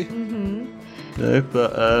used to. Mm-hmm. No,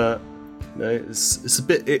 but no, it's a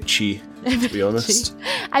bit itchy, to be honest.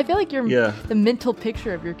 I feel like the mental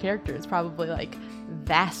picture of your character is probably like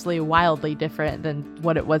vastly, wildly different than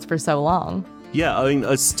what it was for so long. Yeah, I mean,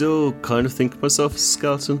 I still kind of think of myself as a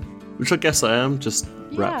skeleton, which I guess I am, just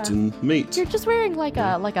wrapped in meat. You're just wearing like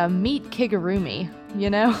a meat kigurumi, you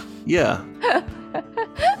know? Yeah.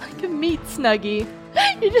 Like a meat snuggie.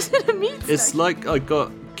 You're just in a meat snuggie. It's like I got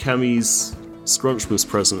Cammy's Scrunchmas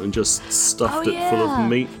present and just stuffed it full of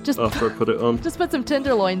meat after I put it on. Just put some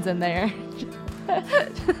tenderloins in there.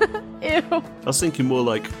 Ew. I was thinking more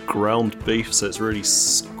like ground beef, so it's really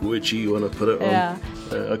squidgy when I put it on.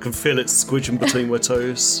 I can feel it squidging between my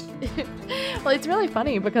toes. Well, it's really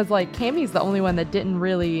funny because like Cammy's the only one that didn't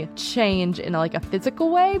really change in like a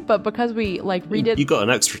physical way, but because we like redid. You got an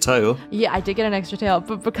extra tail. Yeah, I did get an extra tail,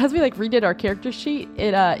 but because we like redid our character sheet,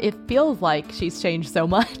 it feels like she's changed so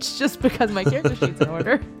much just because my character sheet's in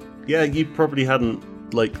order. Yeah, you probably hadn't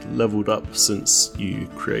like leveled up since you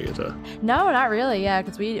created her. No, not really. Yeah,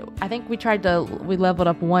 because we leveled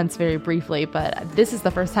up once very briefly, but this is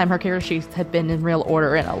the first time her character sheet had been in real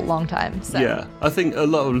order in a long time. So. Yeah, I think a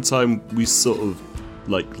lot of the time we sort of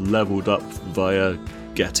like leveled up via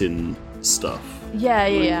getting stuff.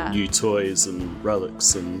 Yeah. New toys and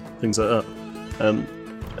relics and things like that.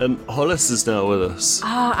 And Hollis is now with us.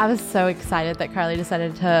 Oh, I was so excited that Carly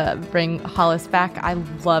decided to bring Hollis back. I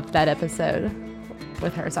loved that episode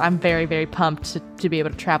with her, so I'm very, very pumped to be able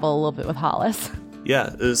to travel a little bit with Hollis.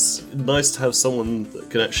 Yeah, it's nice to have someone that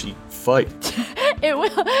can actually fight. It will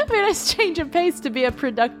be a nice change of pace to be a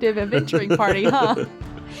productive adventuring party, huh?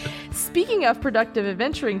 Speaking of productive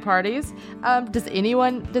adventuring parties, does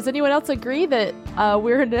anyone else agree that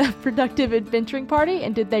we're in a productive adventuring party?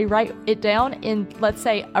 And did they write it down in, let's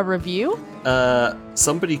say, a review?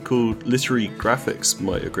 Somebody called Literary Graphics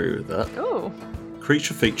might agree with that. Ooh.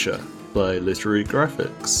 Creature Feature by Literary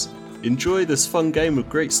Graphics. Enjoy this fun game of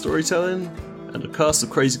great storytelling and a cast of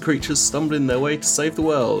crazy creatures stumbling their way to save the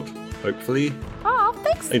world. Hopefully. Oh,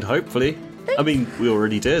 thanks. And hopefully. Thanks. I mean, we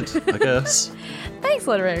already did, I guess. Thanks,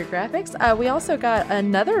 Literary Graphics. We also got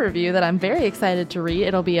another review that I'm very excited to read.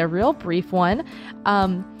 It'll be a real brief one.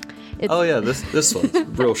 This one's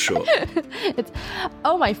real short. It's,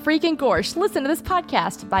 oh my freaking gosh, listen to this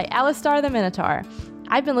podcast by Alistar the Minotaur.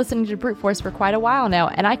 I've been listening to Brute Force for quite a while now,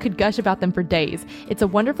 and I could gush about them for days. It's a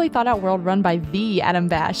wonderfully thought out world run by the Adam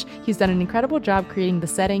Bash. He's done an incredible job creating the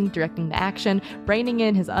setting, directing the action, reining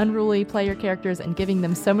in his unruly player characters, and giving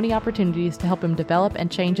them so many opportunities to help him develop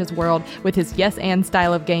and change his world with his yes-and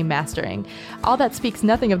style of game mastering. All that speaks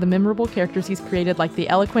nothing of the memorable characters he's created, like the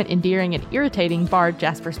eloquent, endearing, and irritating bard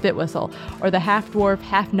Jasper Spitwhistle, or the half-dwarf,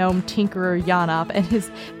 half-gnome tinkerer Yanov, and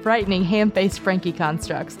his frightening ham-faced Frankie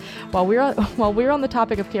constructs. While we're on the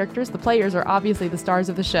topic of characters, the players are obviously the stars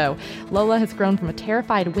of the show. Lola has grown from a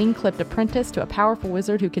terrified wing-clipped apprentice to a powerful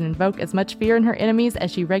wizard who can invoke as much fear in her enemies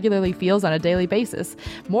as she regularly feels on a daily basis.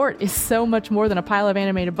 Mort is so much more than a pile of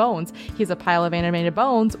animated bones. He's a pile of animated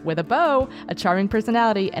bones with a bow, a charming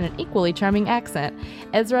personality, and an equally charming accent.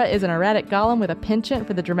 Ezra is an erratic golem with a penchant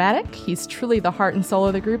for the dramatic. He's truly the heart and soul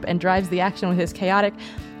of the group and drives the action with his chaotic,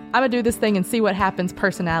 I'm gonna do this thing and see what happens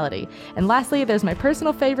personality. And lastly, there's my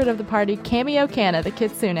personal favorite of the party, Cammy Okana, the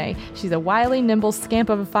kitsune. She's a wily, nimble scamp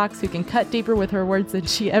of a fox who can cut deeper with her words than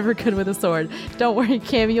she ever could with a sword. Don't worry,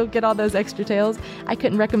 Cammy, you'll get all those extra tales. I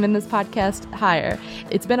couldn't recommend this podcast higher.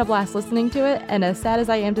 It's been a blast listening to it, and as sad as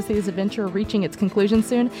I am to see this adventure reaching its conclusion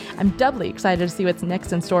soon, I'm doubly excited to see what's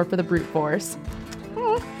next in store for the Brute Force.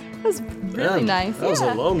 That was really nice. That was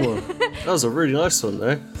a long one. That was a really nice one,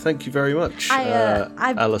 though. Thank you very much,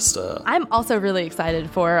 Alistair. I'm also really excited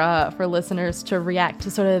for listeners to react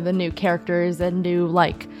to sort of the new characters and new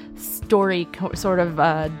story sort of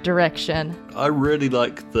direction. I really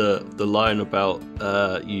like the line about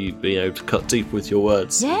you being able to cut deep with your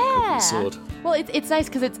words. Yeah. Sword. Well, it's nice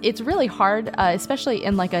because it's really hard, especially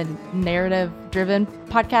in a narrative-driven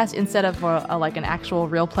podcast instead of an actual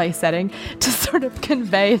real play setting, to sort of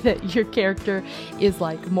convey that your character is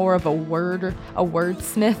more of a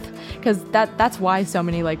wordsmith, because that's why so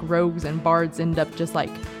many rogues and bards end up just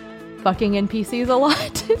fucking NPCs a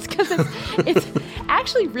lot. It's because it's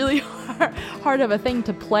actually really hard of a thing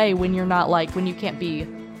to play when you're not when you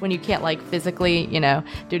can't physically,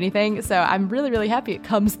 do anything. So I'm really, really happy it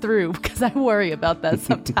comes through, because I worry about that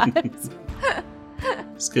sometimes.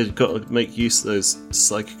 It's good. You've got to make use of those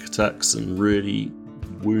psychic attacks and really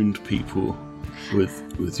wound people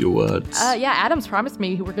with your words. Yeah, Adam's promised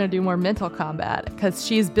me we're going to do more mental combat, because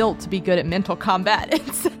she's built to be good at mental combat.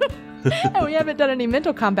 And we haven't done any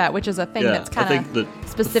mental combat, which is a thing that's kind of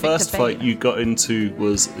specific to the first fight you got into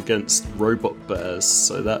was against robot bears,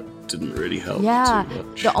 so that didn't really help too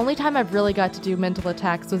much. The only time I've really got to do mental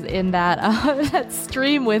attacks was in that that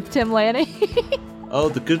stream with Tim Lanning. Oh,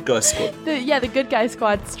 the Good Guy Squad. The Good Guy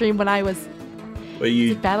Squad stream when I was where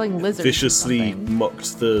you battling lizards. Viciously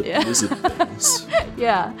mocked the lizard things.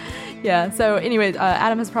 Yeah. So anyways,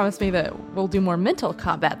 Adam has promised me that we'll do more mental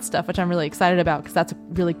combat stuff, which I'm really excited about, because that's a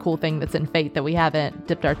really cool thing that's in Fate that we haven't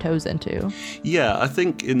dipped our toes into. Yeah, I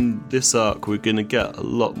think in this arc we're going to get a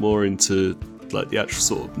lot more into the actual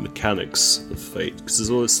sort of mechanics of Fate, because there's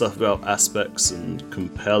all this stuff about aspects and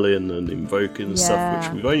compelling and invoking and stuff,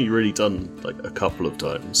 which we've only really done a couple of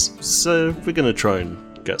times. So we're going to try and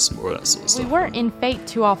get some more of that sort of stuff. We weren't in Fate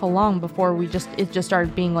too awful long before it just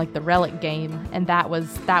started being the relic game, and that was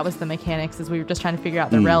the mechanics, as we were just trying to figure out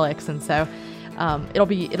the relics, and so it'll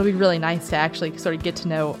be really nice to actually sort of get to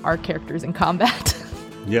know our characters in combat.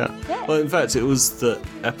 Yeah. Well, in fact, it was the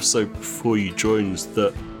episode before you joined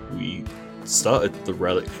that we started the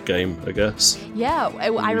relic game, I guess. Yeah,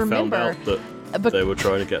 I remember. Found out that they were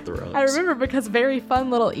trying to get the relics. I remember, because very fun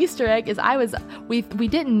little Easter egg is we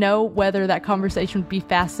didn't know whether that conversation would be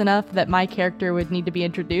fast enough that my character would need to be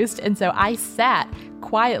introduced, and so I sat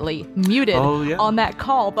quietly muted on that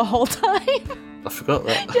call the whole time. I forgot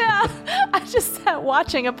that. Yeah, I just sat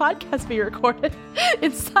watching a podcast be recorded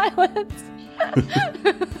in silence.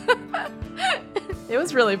 It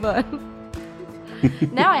was really fun.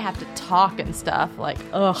 Now I have to talk and stuff,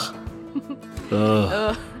 ugh.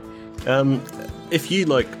 If you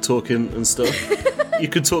like talking and stuff, you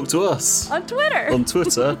can talk to us on Twitter.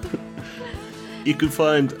 You can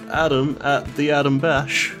find Adam at the Adam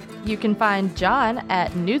Bash. You can find John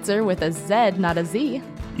at Nudzer with a Z, not a Z.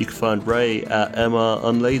 You can find Ray at Emma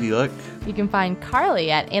Unladylike. You can find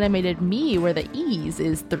Carly at Animated Me, where the E's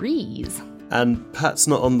is 3s. And Pat's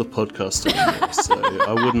not on the podcast anymore, so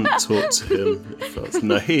I wouldn't talk to him.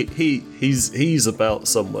 No, he's about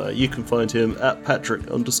somewhere. You can find him at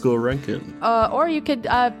Patrick_Rankin. Or you could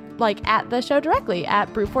at the show directly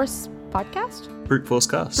at Brute Force Podcast. Brute Force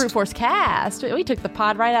Cast. Brute Force Cast. We took the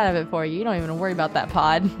pod right out of it for you. You don't even worry about that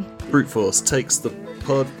pod. Brute Force takes the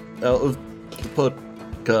pod out of the pod.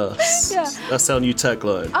 Yes. Yeah. That's our new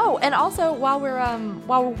tagline. Oh, and also while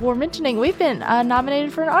we're mentioning, we've been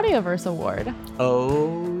nominated for an Audioverse Award.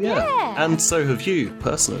 Oh, yeah. And so have you,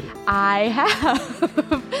 personally. I have.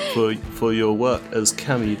 For your work as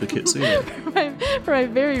Cammy the Kitsune. for my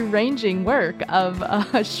very ranging work of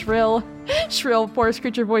shrill forest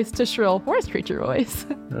creature voice to shrill forest creature voice.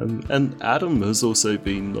 And Adam has also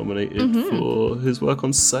been nominated for his work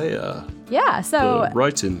on Saya. Yeah, so... The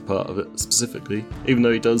writing part of it, specifically. Even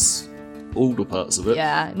though he does all the parts of it.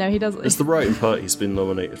 Yeah, no, he does. It's the writing part he's been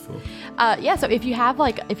nominated for. Yeah, so if you have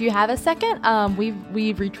a second, we've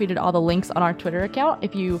retweeted all the links on our Twitter account.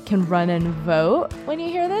 If you can run and vote when you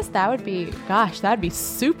hear this, that'd be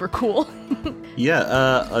super cool.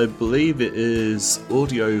 Yeah, I believe it is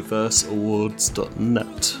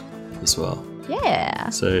audioverseawards.net as well. Yeah.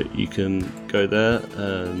 So you can go there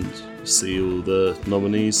and see all the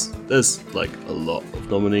nominees. There's like a lot of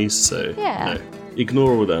nominees, so yeah. No,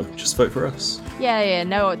 ignore all of them. Just vote for us. Yeah,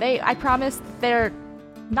 no, I promise they're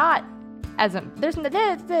not as they're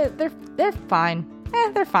fine.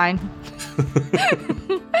 They're fine.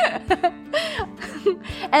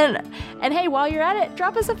 And hey, while you're at it,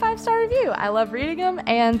 drop us a 5-star review. I love reading them,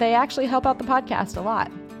 and they actually help out the podcast a lot.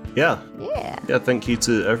 Yeah. Yeah. Thank you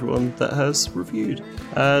to everyone that has reviewed.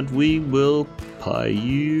 And we will pie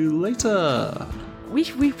you later. We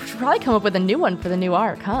should probably come up with a new one for the new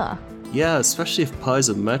arc, huh? Yeah, especially if pies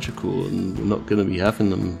are magical and we're not going to be having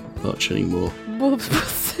them much anymore.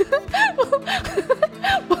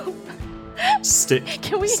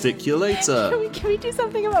 Stick you later. Can we do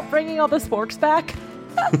something about bringing all the sporks back?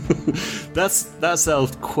 That's our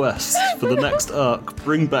quest for the next arc.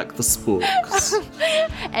 Bring back the sporks.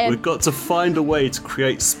 We've got to find a way to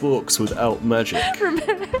create sporks without magic.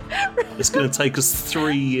 It's going to take us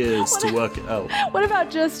 3 years to work it out. What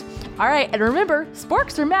about just, all right, and remember,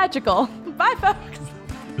 sporks are magical. Bye, folks.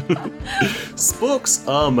 Sporks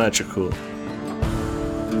are magical.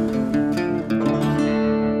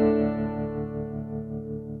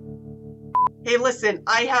 Hey, listen,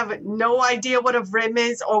 I have no idea what a Vrim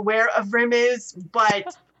is or where a Vrim is,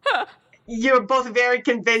 but you're both very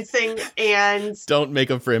convincing, and... Don't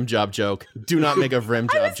make a Vrim job joke. Do not make a Vrim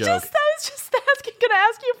job joke. I was just gonna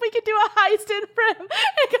ask you if we could do a heist in Vrim and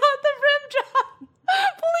got the Vrim job.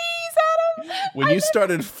 Please, Adam. When you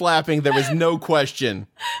started flapping, there was no question.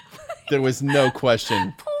 There was no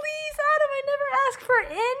question. Please, Adam, I never ask for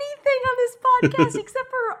anything on this podcast except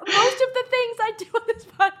for most of the things I do on this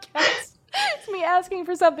podcast. It's me asking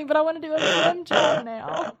for something, but I want to do a Vrim job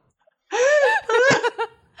now.